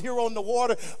 I'm out here on the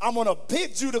water. I'm going to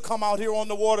bid you to come out here on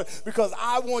the water because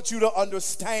I want you to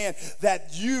understand that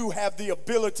you have the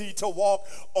ability to walk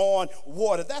on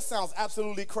water. That sounds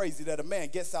absolutely crazy that a man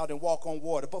gets out and walk on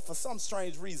water, but for some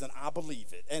strange reason, I believe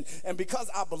it. And because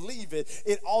I believe it,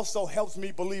 it also helps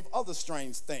me believe other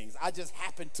strange things. I just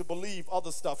happen to believe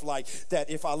other stuff like that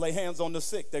if I lay hands on the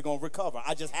sick, they're going to recover.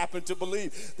 I just happen to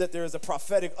believe that there is a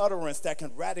prophetic utterance that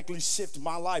can radically shift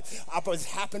my life. I just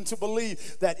happen to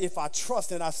believe that if I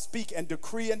trust and I speak and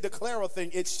decree and declare a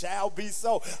thing, it shall be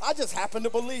so. I just happen to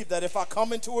believe that if I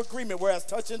come into agreement, whereas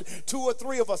touching 2 or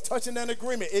 3 of us touching an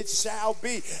agreement, it shall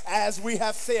be as we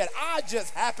have said. I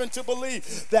just happen to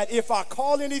believe that if I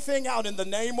call anything out in the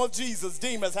name of Jesus,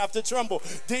 demons have to tremble.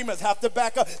 Demons have to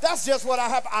back up. That's just what I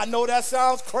have. I know that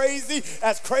sounds crazy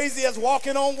as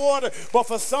walking on water, but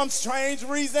for some strange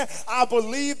reason, I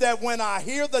believe that when I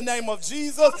hear the name of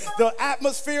Jesus, the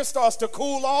atmosphere starts to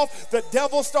cool off, the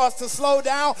devil starts to slow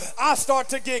down, I start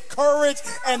to get courage,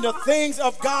 and the things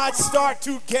of God start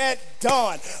to get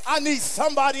done. I need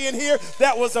somebody in here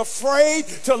that was afraid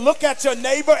to look at your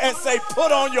neighbor and say,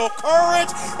 put on your courage.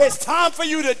 It's time for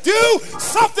you to do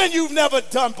something you've never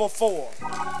done before.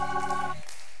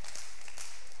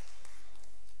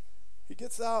 He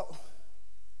gets out,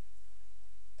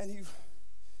 and the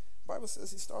Bible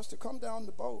says he starts to come down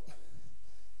the boat,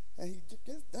 and he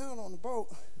gets down on the boat.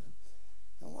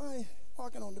 And while he's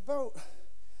walking on the boat,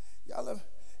 y'all,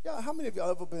 how many of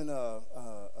y'all ever been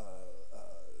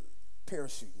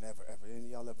parachuting? Ever? Any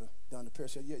of y'all ever done the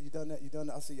parachute? You done that? You done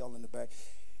that? I see y'all in the back.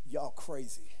 Y'all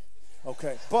crazy.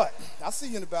 Okay, but I see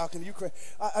you in the balcony. You crazy.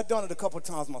 I've done it a couple of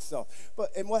times myself.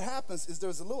 And what happens is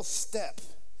there's a little step,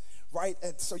 right?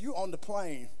 So you're on the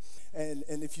plane. And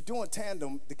if you're doing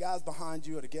tandem, the guy's behind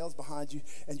you or the gal's behind you,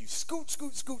 and you scoot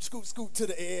to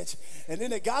the edge, and then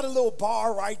they got a little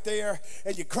bar right there,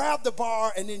 and you grab the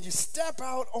bar, and then you step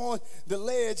out on the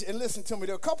ledge. And listen to me,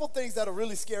 there are a couple things that are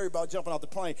really scary about jumping out the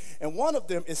plane, and one of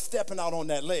them is stepping out on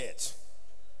that ledge.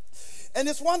 And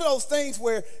it's one of those things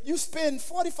where you spend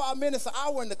 45 minutes, an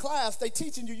hour in the class, they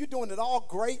teaching you, you're doing it all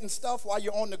great and stuff while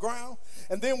you're on the ground.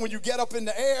 And then when you get up in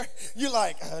the air, you're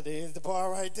like, there's the bar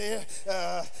right there.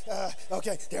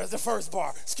 Okay, there's the first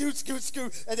bar. Scoot.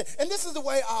 And this is the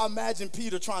way I imagine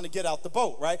Peter trying to get out the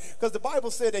boat, right? Because the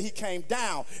Bible said that he came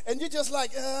down. And you're just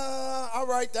like, all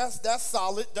right, that's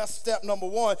solid. That's step number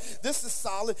 1. This is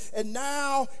solid. And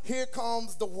now here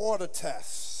comes the water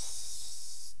test.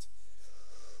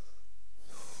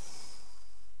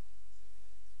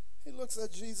 He looks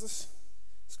at Jesus.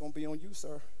 It's going to be on you,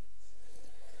 sir.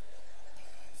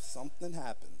 Something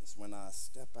happens when I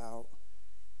step out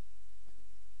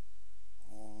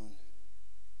on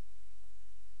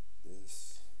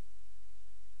this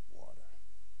water.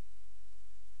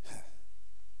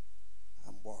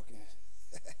 I'm walking.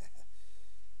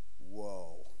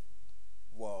 Whoa.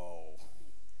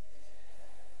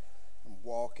 I'm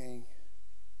walking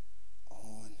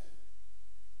on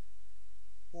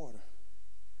water.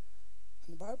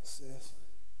 And the Bible says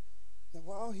that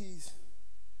while he's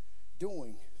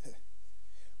doing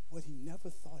what he never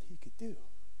thought he could do.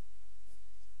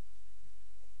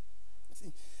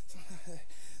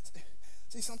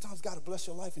 See, sometimes God will bless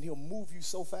your life and he'll move you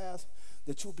so fast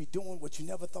that you'll be doing what you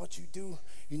never thought you'd do.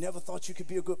 You never thought you could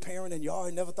be a good parent, and you are.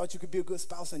 You never thought you could be a good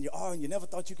spouse, and you are. And you never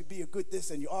thought you could be a good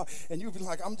this, and you are. And you'll be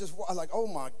like, I'm just like, oh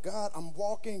my God, I'm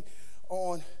walking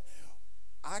on.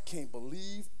 I can't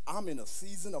believe I'm in a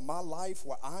season of my life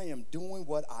where I am doing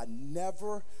what I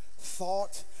never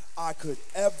thought I could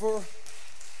ever.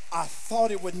 I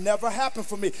thought it would never happen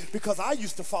for me, because I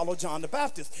used to follow John the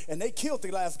Baptist, and they killed the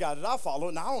last guy that I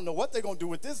followed. Now I don't know what they're going to do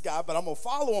with this guy, but I'm going to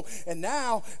follow him. And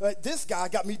now this guy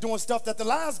got me doing stuff that the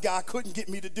last guy couldn't get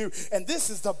me to do. And this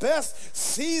is the best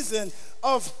season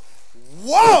of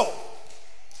whoa.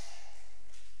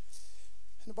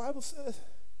 And the Bible says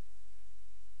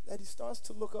that he starts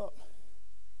to look up,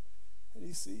 and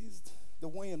he sees the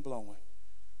wind blowing.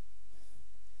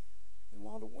 And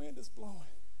while the wind is blowing,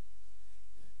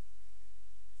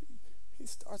 he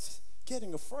starts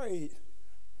getting afraid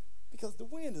because the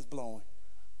wind is blowing.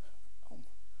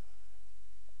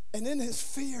 And in his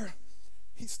fear,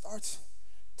 he starts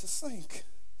to sink.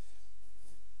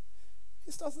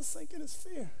 He starts to sink in his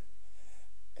fear.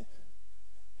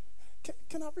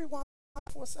 Can I rewind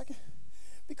for a second?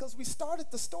 Because we started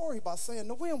the story by saying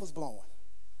the wind was blowing.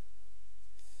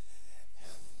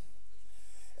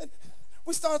 And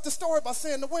we started the story by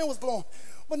saying the wind was blowing.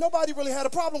 But nobody really had a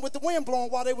problem with the wind blowing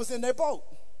while they was in their boat.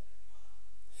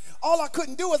 All I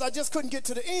couldn't do is I just couldn't get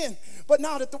to the end. But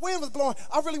now that the wind was blowing,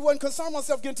 I really wasn't concerned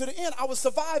myself getting to the end. I was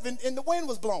surviving and the wind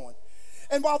was blowing.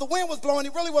 And while the wind was blowing,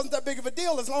 it really wasn't that big of a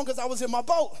deal as long as I was in my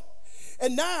boat.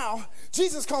 And now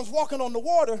Jesus comes walking on the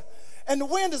water and the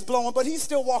wind is blowing, but he's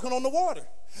still walking on the water.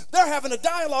 They're having a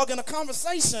dialogue and a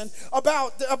conversation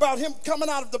about him coming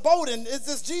out of the boat and is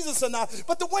this Jesus or not?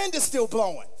 But the wind is still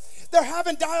blowing. They're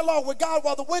having dialogue with God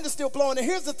while the wind is still blowing. And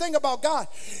here's the thing about God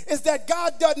is that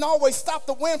God doesn't always stop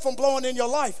the wind from blowing in your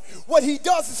life. What he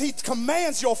does is he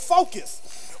commands your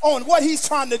focus on what he's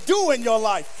trying to do in your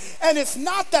life. And it's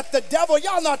not that the devil,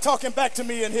 y'all not talking back to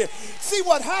me in here. See,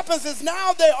 what happens is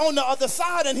now they're on the other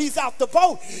side and he's out the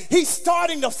boat. He's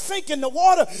starting to sink in the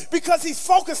water because he's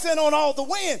focusing on all the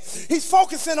wind. He's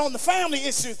focusing on the family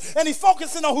issues, and he's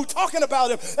focusing on who's talking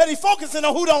about him, and he's focusing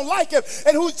on who don't like him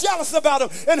and who's jealous about him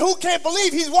and who can't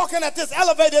believe he's walking at this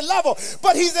elevated level.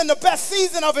 But he's in the best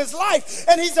season of his life,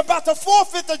 and he's about to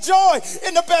forfeit the joy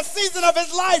in the best season of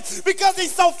his life because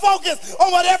he's so focused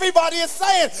on what everybody is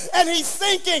saying, and he's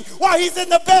sinking while he's in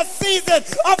the best season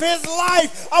of his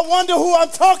life. I wonder who I'm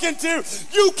talking to.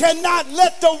 You cannot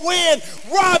let the wind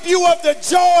rob you of the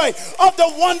joy of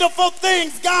the wonderful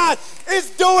things God is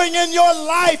doing in your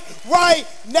life right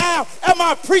now. Am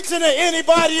I preaching to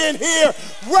anybody in here?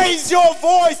 Raise your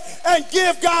voice and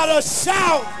give God a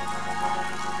shout.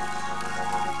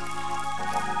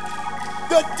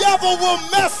 The devil will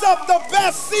mess up the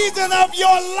best season of your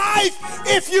life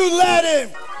if you let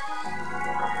him.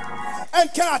 And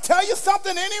can I tell you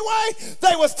something anyway?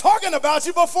 They was talking about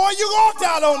you before you walked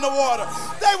out on the water.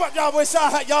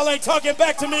 Y'all ain't talking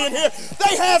back to me in here.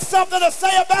 They had something to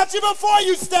say about you before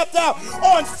you stepped out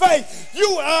on faith.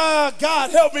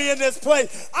 God help me in this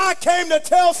place. I came to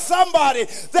tell somebody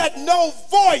that no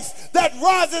voice that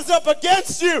rises up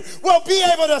against you will be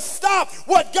able to stop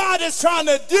what God is trying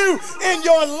to do in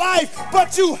your life.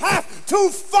 But you have to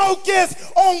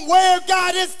focus on where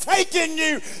God is taking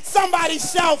you. Somebody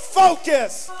shout focus.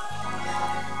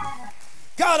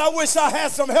 God, I wish I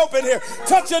had some help in here.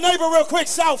 Touch your neighbor real quick,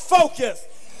 shout focus.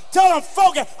 Tell them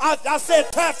focus. I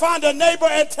said find a neighbor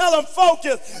and tell them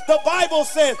focus. The Bible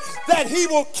says that he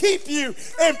will keep you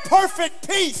in perfect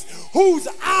peace whose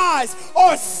eyes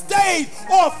are stayed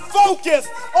or focused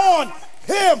on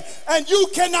him. And you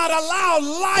cannot allow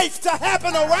life to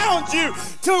happen around you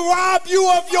to rob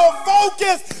you of your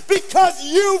focus because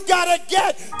you've got to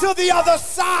get to the other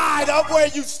side of where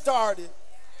you started.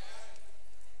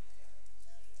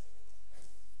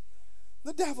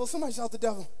 The devil, somebody shout the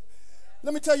devil.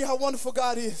 Let me tell you how wonderful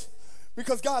God is,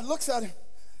 because God looks at him,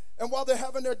 and while they're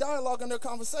having their dialogue and their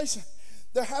conversation,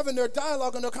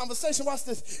 watch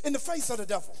this, in the face of the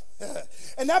devil.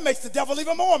 And that makes the devil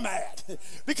even more mad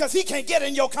because he can't get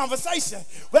in your conversation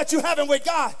that you're having with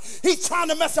God. He's trying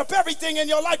to mess up everything in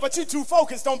your life, but you're too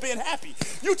focused on being happy.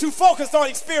 You're too focused on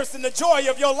experiencing the joy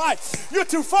of your life. You're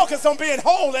too focused on being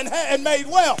whole and made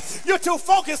well. You're too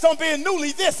focused on being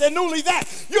newly this and newly that.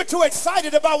 You're too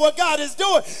excited about what God is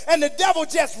doing, and the devil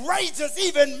just rages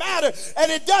even madder.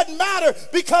 And it doesn't matter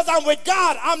because I'm with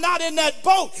God. I'm not in that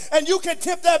boat, and you can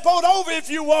tip that boat over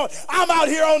if you want. I'm out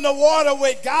here on the water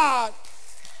with God.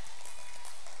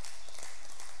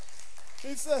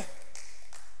 He said,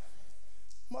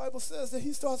 the Bible says that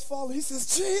he starts falling. He says,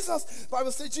 Jesus. The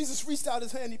Bible says Jesus reached out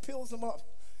his hand. He pulls him up.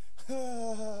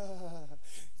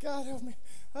 God help me.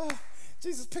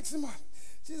 Jesus picks him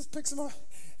up.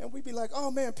 And we be like,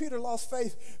 oh man, Peter lost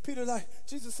faith. Peter like,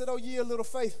 Jesus said, oh, ye a little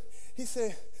faith. He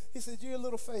said, ye a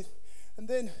little faith. And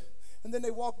then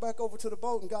they walked back over to the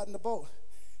boat and got in the boat.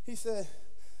 He said,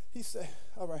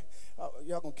 all right,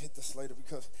 y'all gonna get this later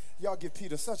because y'all give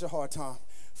Peter such a hard time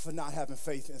for not having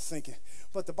faith and sinking.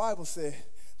 But the Bible said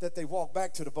that they walked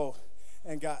back to the boat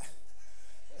and got,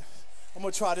 I'm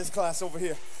gonna try this class over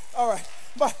here. All right,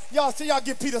 but y'all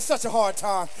give Peter such a hard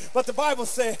time. But the Bible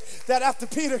said that after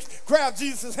Peter grabbed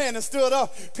Jesus' hand and stood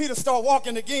up, Peter started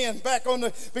walking again back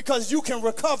on because you can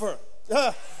recover.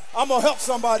 I'm gonna help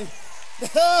somebody.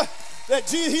 That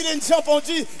he didn't jump on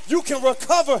Jesus. You can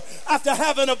recover after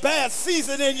having a bad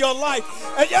season in your life.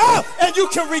 And you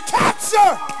can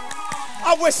recapture.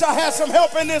 I wish I had some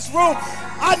help in this room.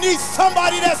 I need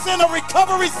somebody that's in a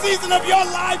recovery season of your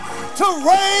life to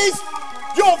raise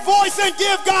your voice and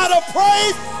give God a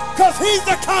praise, because he's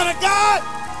the kind of God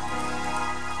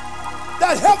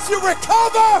that helps you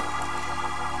recover.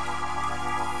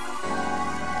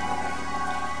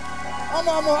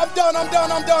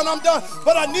 I'm done.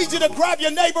 But I need you to grab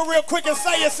your neighbor real quick and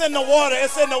say it's in the water,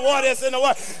 it's in the water, it's in the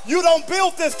water. You don't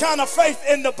build this kind of faith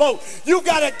in the boat. You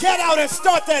got to get out and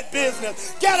start that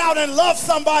business. Get out and love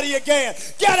somebody again.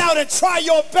 Get out and try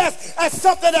your best at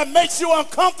something that makes you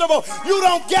uncomfortable. You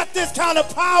don't get this kind of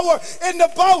power in the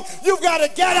boat. You've got to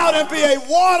get out and be a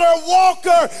water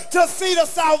walker to see the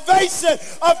salvation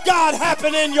of God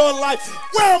happen in your life.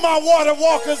 Where are my water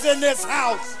walkers in this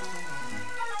house?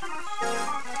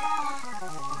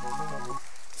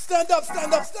 Stand up,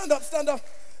 stand up, stand up, stand up,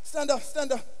 stand up,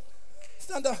 stand up,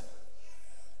 stand up.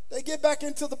 They get back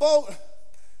into the boat.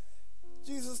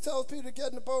 Jesus tells Peter to get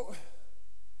in the boat.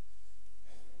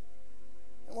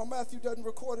 And while Matthew doesn't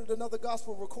record it, another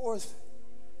gospel records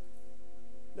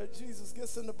that Jesus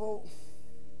gets in the boat.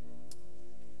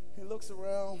 He looks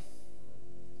around.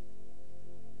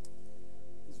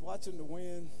 He's watching the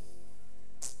wind.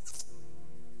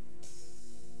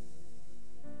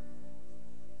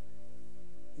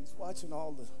 He's watching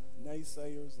all the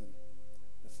naysayers and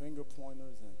the finger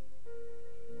pointers and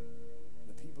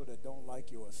the people that don't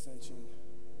like your ascension,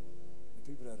 the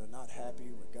people that are not happy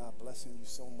with God blessing you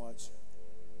so much.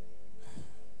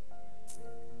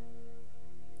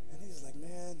 And he's like,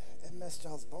 man, that messed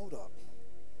y'all's boat up.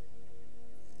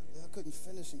 I couldn't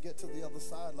finish and get to the other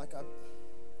side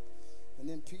and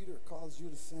then Peter caused you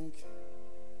to sink.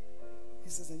 He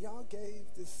says, and y'all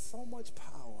gave this so much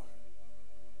power.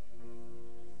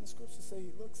 And the scriptures say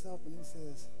he looks up and he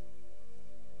says,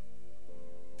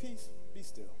 peace, be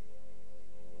still.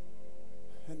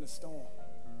 And the storm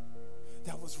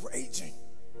that was raging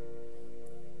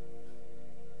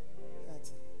had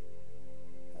to.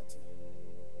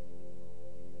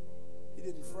 He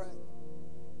didn't fret.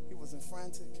 He wasn't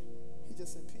frantic. He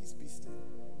just said, peace, be still.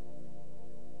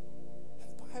 And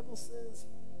the Bible says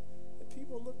that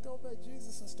people looked over at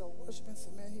Jesus and started worshiping and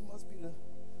said, man, he must be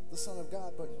the Son of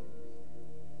God.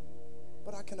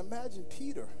 But I can imagine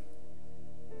Peter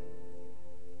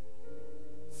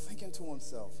thinking to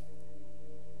himself,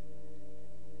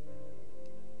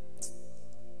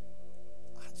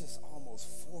 I just almost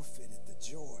forfeited the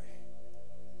joy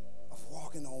of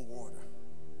walking on water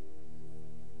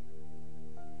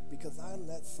because I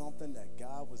let something that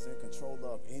God was in control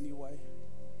of anyway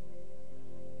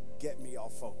get me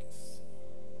off focus.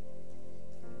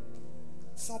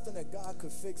 Something that God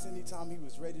could fix anytime he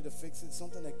was ready to fix it.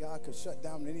 Something that God could shut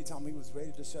down anytime he was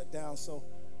ready to shut down. So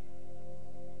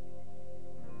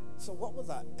what was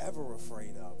I ever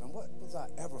afraid of? And what was I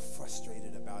ever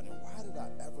frustrated about? And why did I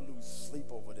ever lose sleep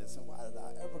over this? And why did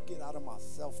I ever get out of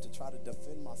myself to try to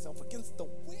defend myself against the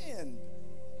wind?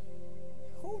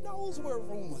 Who knows where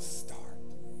rumors start?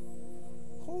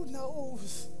 Who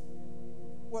knows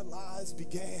where lies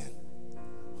began?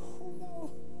 Who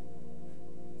knows?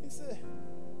 He said,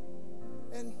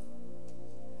 and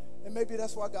maybe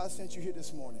that's why God sent you here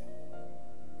this morning,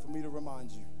 for me to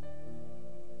remind you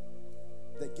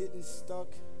that getting stuck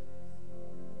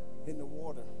in the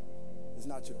water is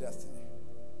not your destiny.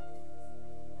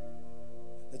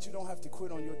 That you don't have to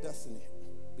quit on your destiny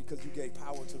because you gave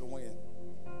power to the wind.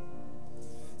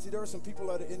 See, there are some people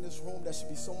that are in this room that should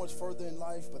be so much further in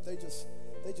life, but they just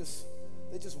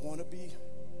want to be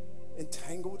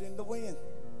entangled in the wind.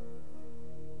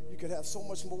 You could have so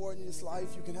much more in this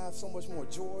life. You can have so much more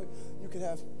joy. You could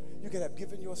have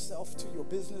given yourself to your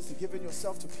business and given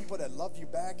yourself to people that love you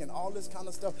back and all this kind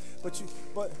of stuff.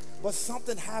 But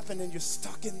something happened and you're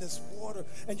stuck in this water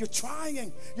and you're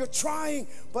trying,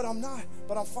 but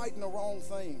I'm fighting the wrong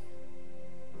thing.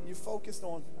 You're focused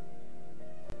on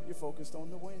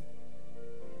the win.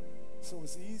 So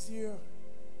it's easier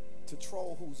to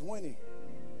troll who's winning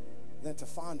than to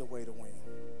find a way to win.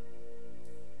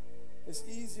 It's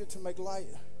easier to make light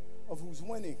of who's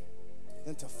winning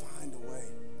than to find a way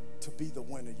to be the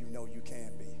winner you know you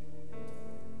can be.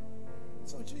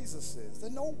 So Jesus says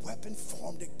that no weapon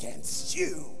formed against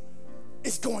you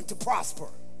is going to prosper.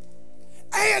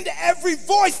 And every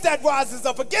voice that rises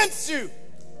up against you,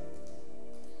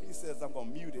 he says, I'm going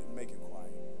to mute it and make it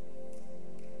quiet.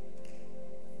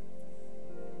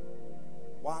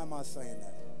 Why am I saying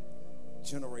that?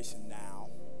 Generation now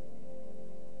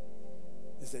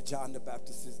is that John the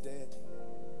Baptist is dead.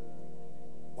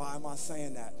 Why am I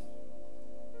saying that?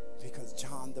 Because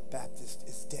John the Baptist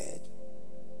is dead.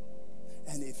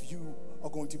 And if you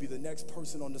are going to be the next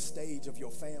person on the stage of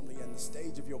your family and the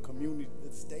stage of your community,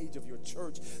 the stage of your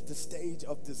church, the stage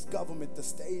of this government, the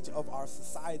stage of our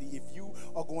society, if you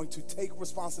are going to take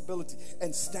responsibility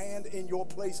and stand in your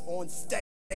place on stage,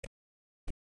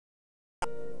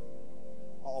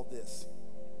 all this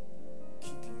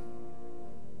keep you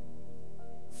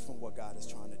from what God is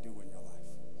trying to do in your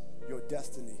life. Your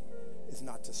destiny is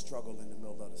not to struggle in the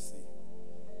middle of the sea.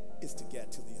 It's to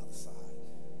get to the other side.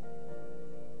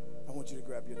 I want you to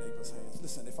grab your neighbor's hands.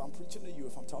 Listen, if I'm preaching to you,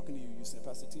 if I'm talking to you, you say,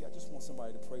 Pastor T, I just want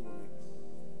somebody to pray with me.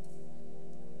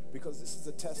 Because this is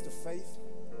a test of faith.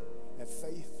 And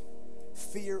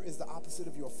fear is the opposite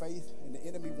of your faith. And the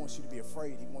enemy wants you to be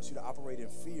afraid. He wants you to operate in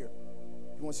fear.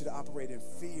 He wants you to operate in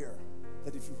fear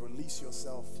that if you release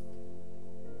yourself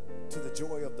to the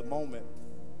joy of the moment,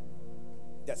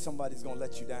 that somebody's going to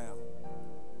let you down.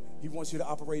 He wants you to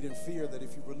operate in fear that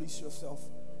if you release yourself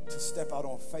to step out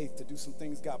on faith, to do some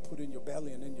things God put in your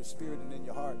belly and in your spirit and in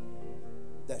your heart,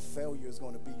 that failure is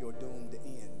going to be your doomed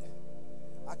end.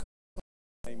 I come in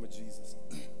the name of Jesus.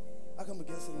 I come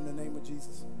against it in the name of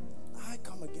Jesus. I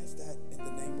come against that in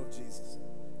the name of Jesus.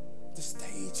 The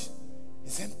stage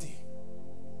is empty.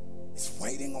 It's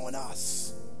waiting on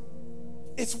us.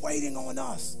 It's waiting on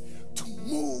us to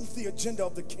move the agenda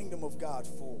of the kingdom of God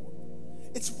forward.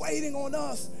 It's waiting on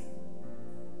us.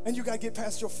 And you got to get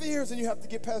past your fears, and you have to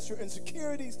get past your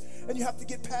insecurities, and you have to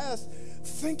get past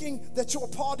thinking that your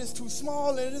part is too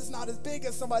small and it is not as big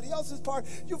as somebody else's part.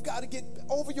 You've got to get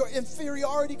over your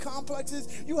inferiority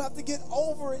complexes. You have to get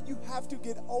over it. You have to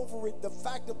get over it. The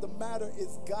fact of the matter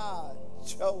is God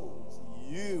chose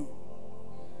you.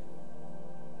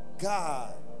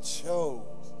 God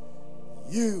chose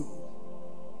you.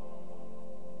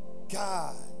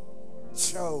 God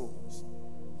chose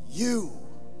you.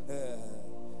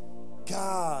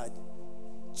 God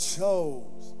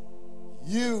chose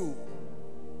you.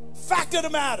 Fact of the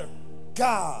matter,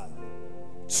 God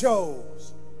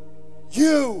chose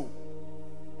you.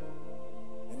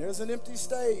 And there's an empty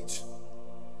stage.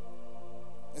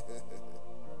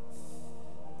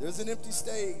 There's an empty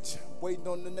stage waiting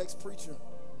on the next preacher,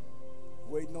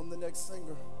 waiting on the next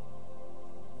singer,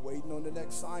 waiting on the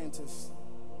next scientist,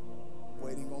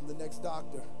 waiting on the next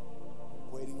doctor,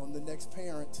 waiting on the next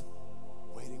parent,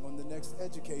 waiting on the next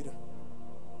educator.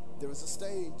 There is a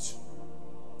stage.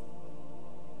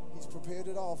 He's prepared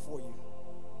it all for you.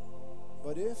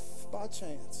 But if by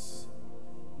chance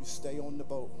you stay on the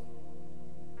boat,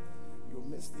 you'll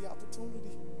miss the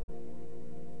opportunity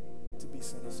to be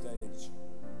center stage.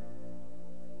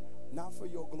 Not for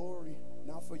your glory,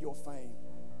 not for your fame,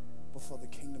 but for the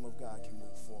kingdom of God can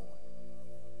move forward.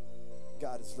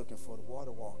 God is looking for the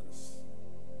water walkers.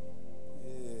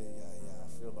 Yeah.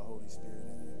 I feel the Holy Spirit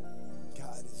in you.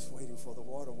 God is waiting for the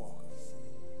water walkers.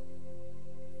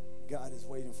 God is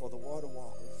waiting for the water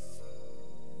walkers.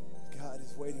 God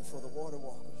is waiting for the water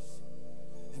walkers.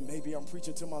 And maybe I'm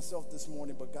preaching to myself this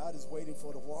morning, but God is waiting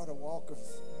for the water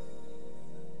walkers.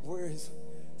 Whereas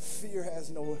fear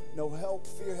has no help,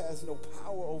 fear has no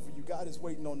power over you, God is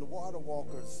waiting on the water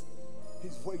walkers.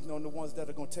 He's waiting on the ones that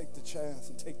are going to take the chance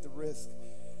and take the risk,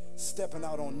 stepping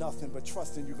out on nothing but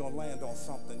trusting you're going to land on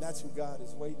something. That's who God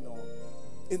is waiting on,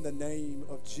 in the name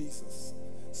of Jesus.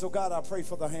 So God, I pray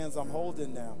for the hands I'm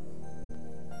holding now.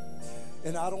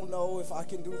 And I don't know if I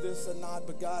can do this or not,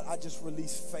 but God, I just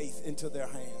release faith into their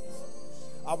hands.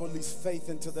 I release faith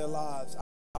into their lives. I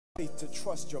faith to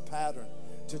trust your pattern,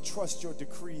 to trust your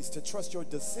decrees, to trust your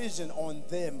decision on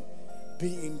them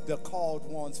being the called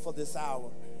ones for this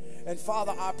hour. And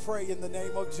Father, I pray in the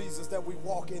name of Jesus that we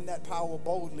walk in that power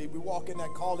boldly. We walk in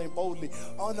that calling boldly,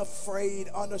 unafraid,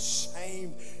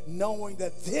 unashamed, knowing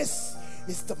that this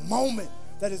is the moment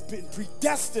that has been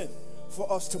predestined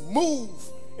for us to move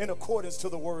in accordance to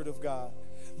the word of God.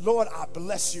 Lord, I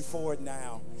bless you for it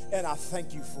now, and I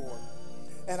thank you for it.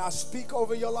 And I speak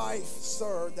over your life,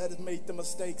 sir, that has made the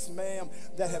mistakes, ma'am,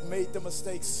 that have made the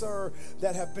mistakes, sir,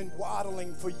 that have been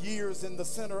waddling for years in the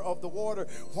center of the water,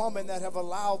 woman, that have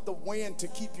allowed the wind to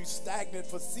keep you stagnant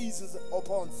for seasons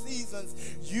upon seasons.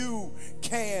 You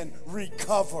can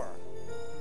recover.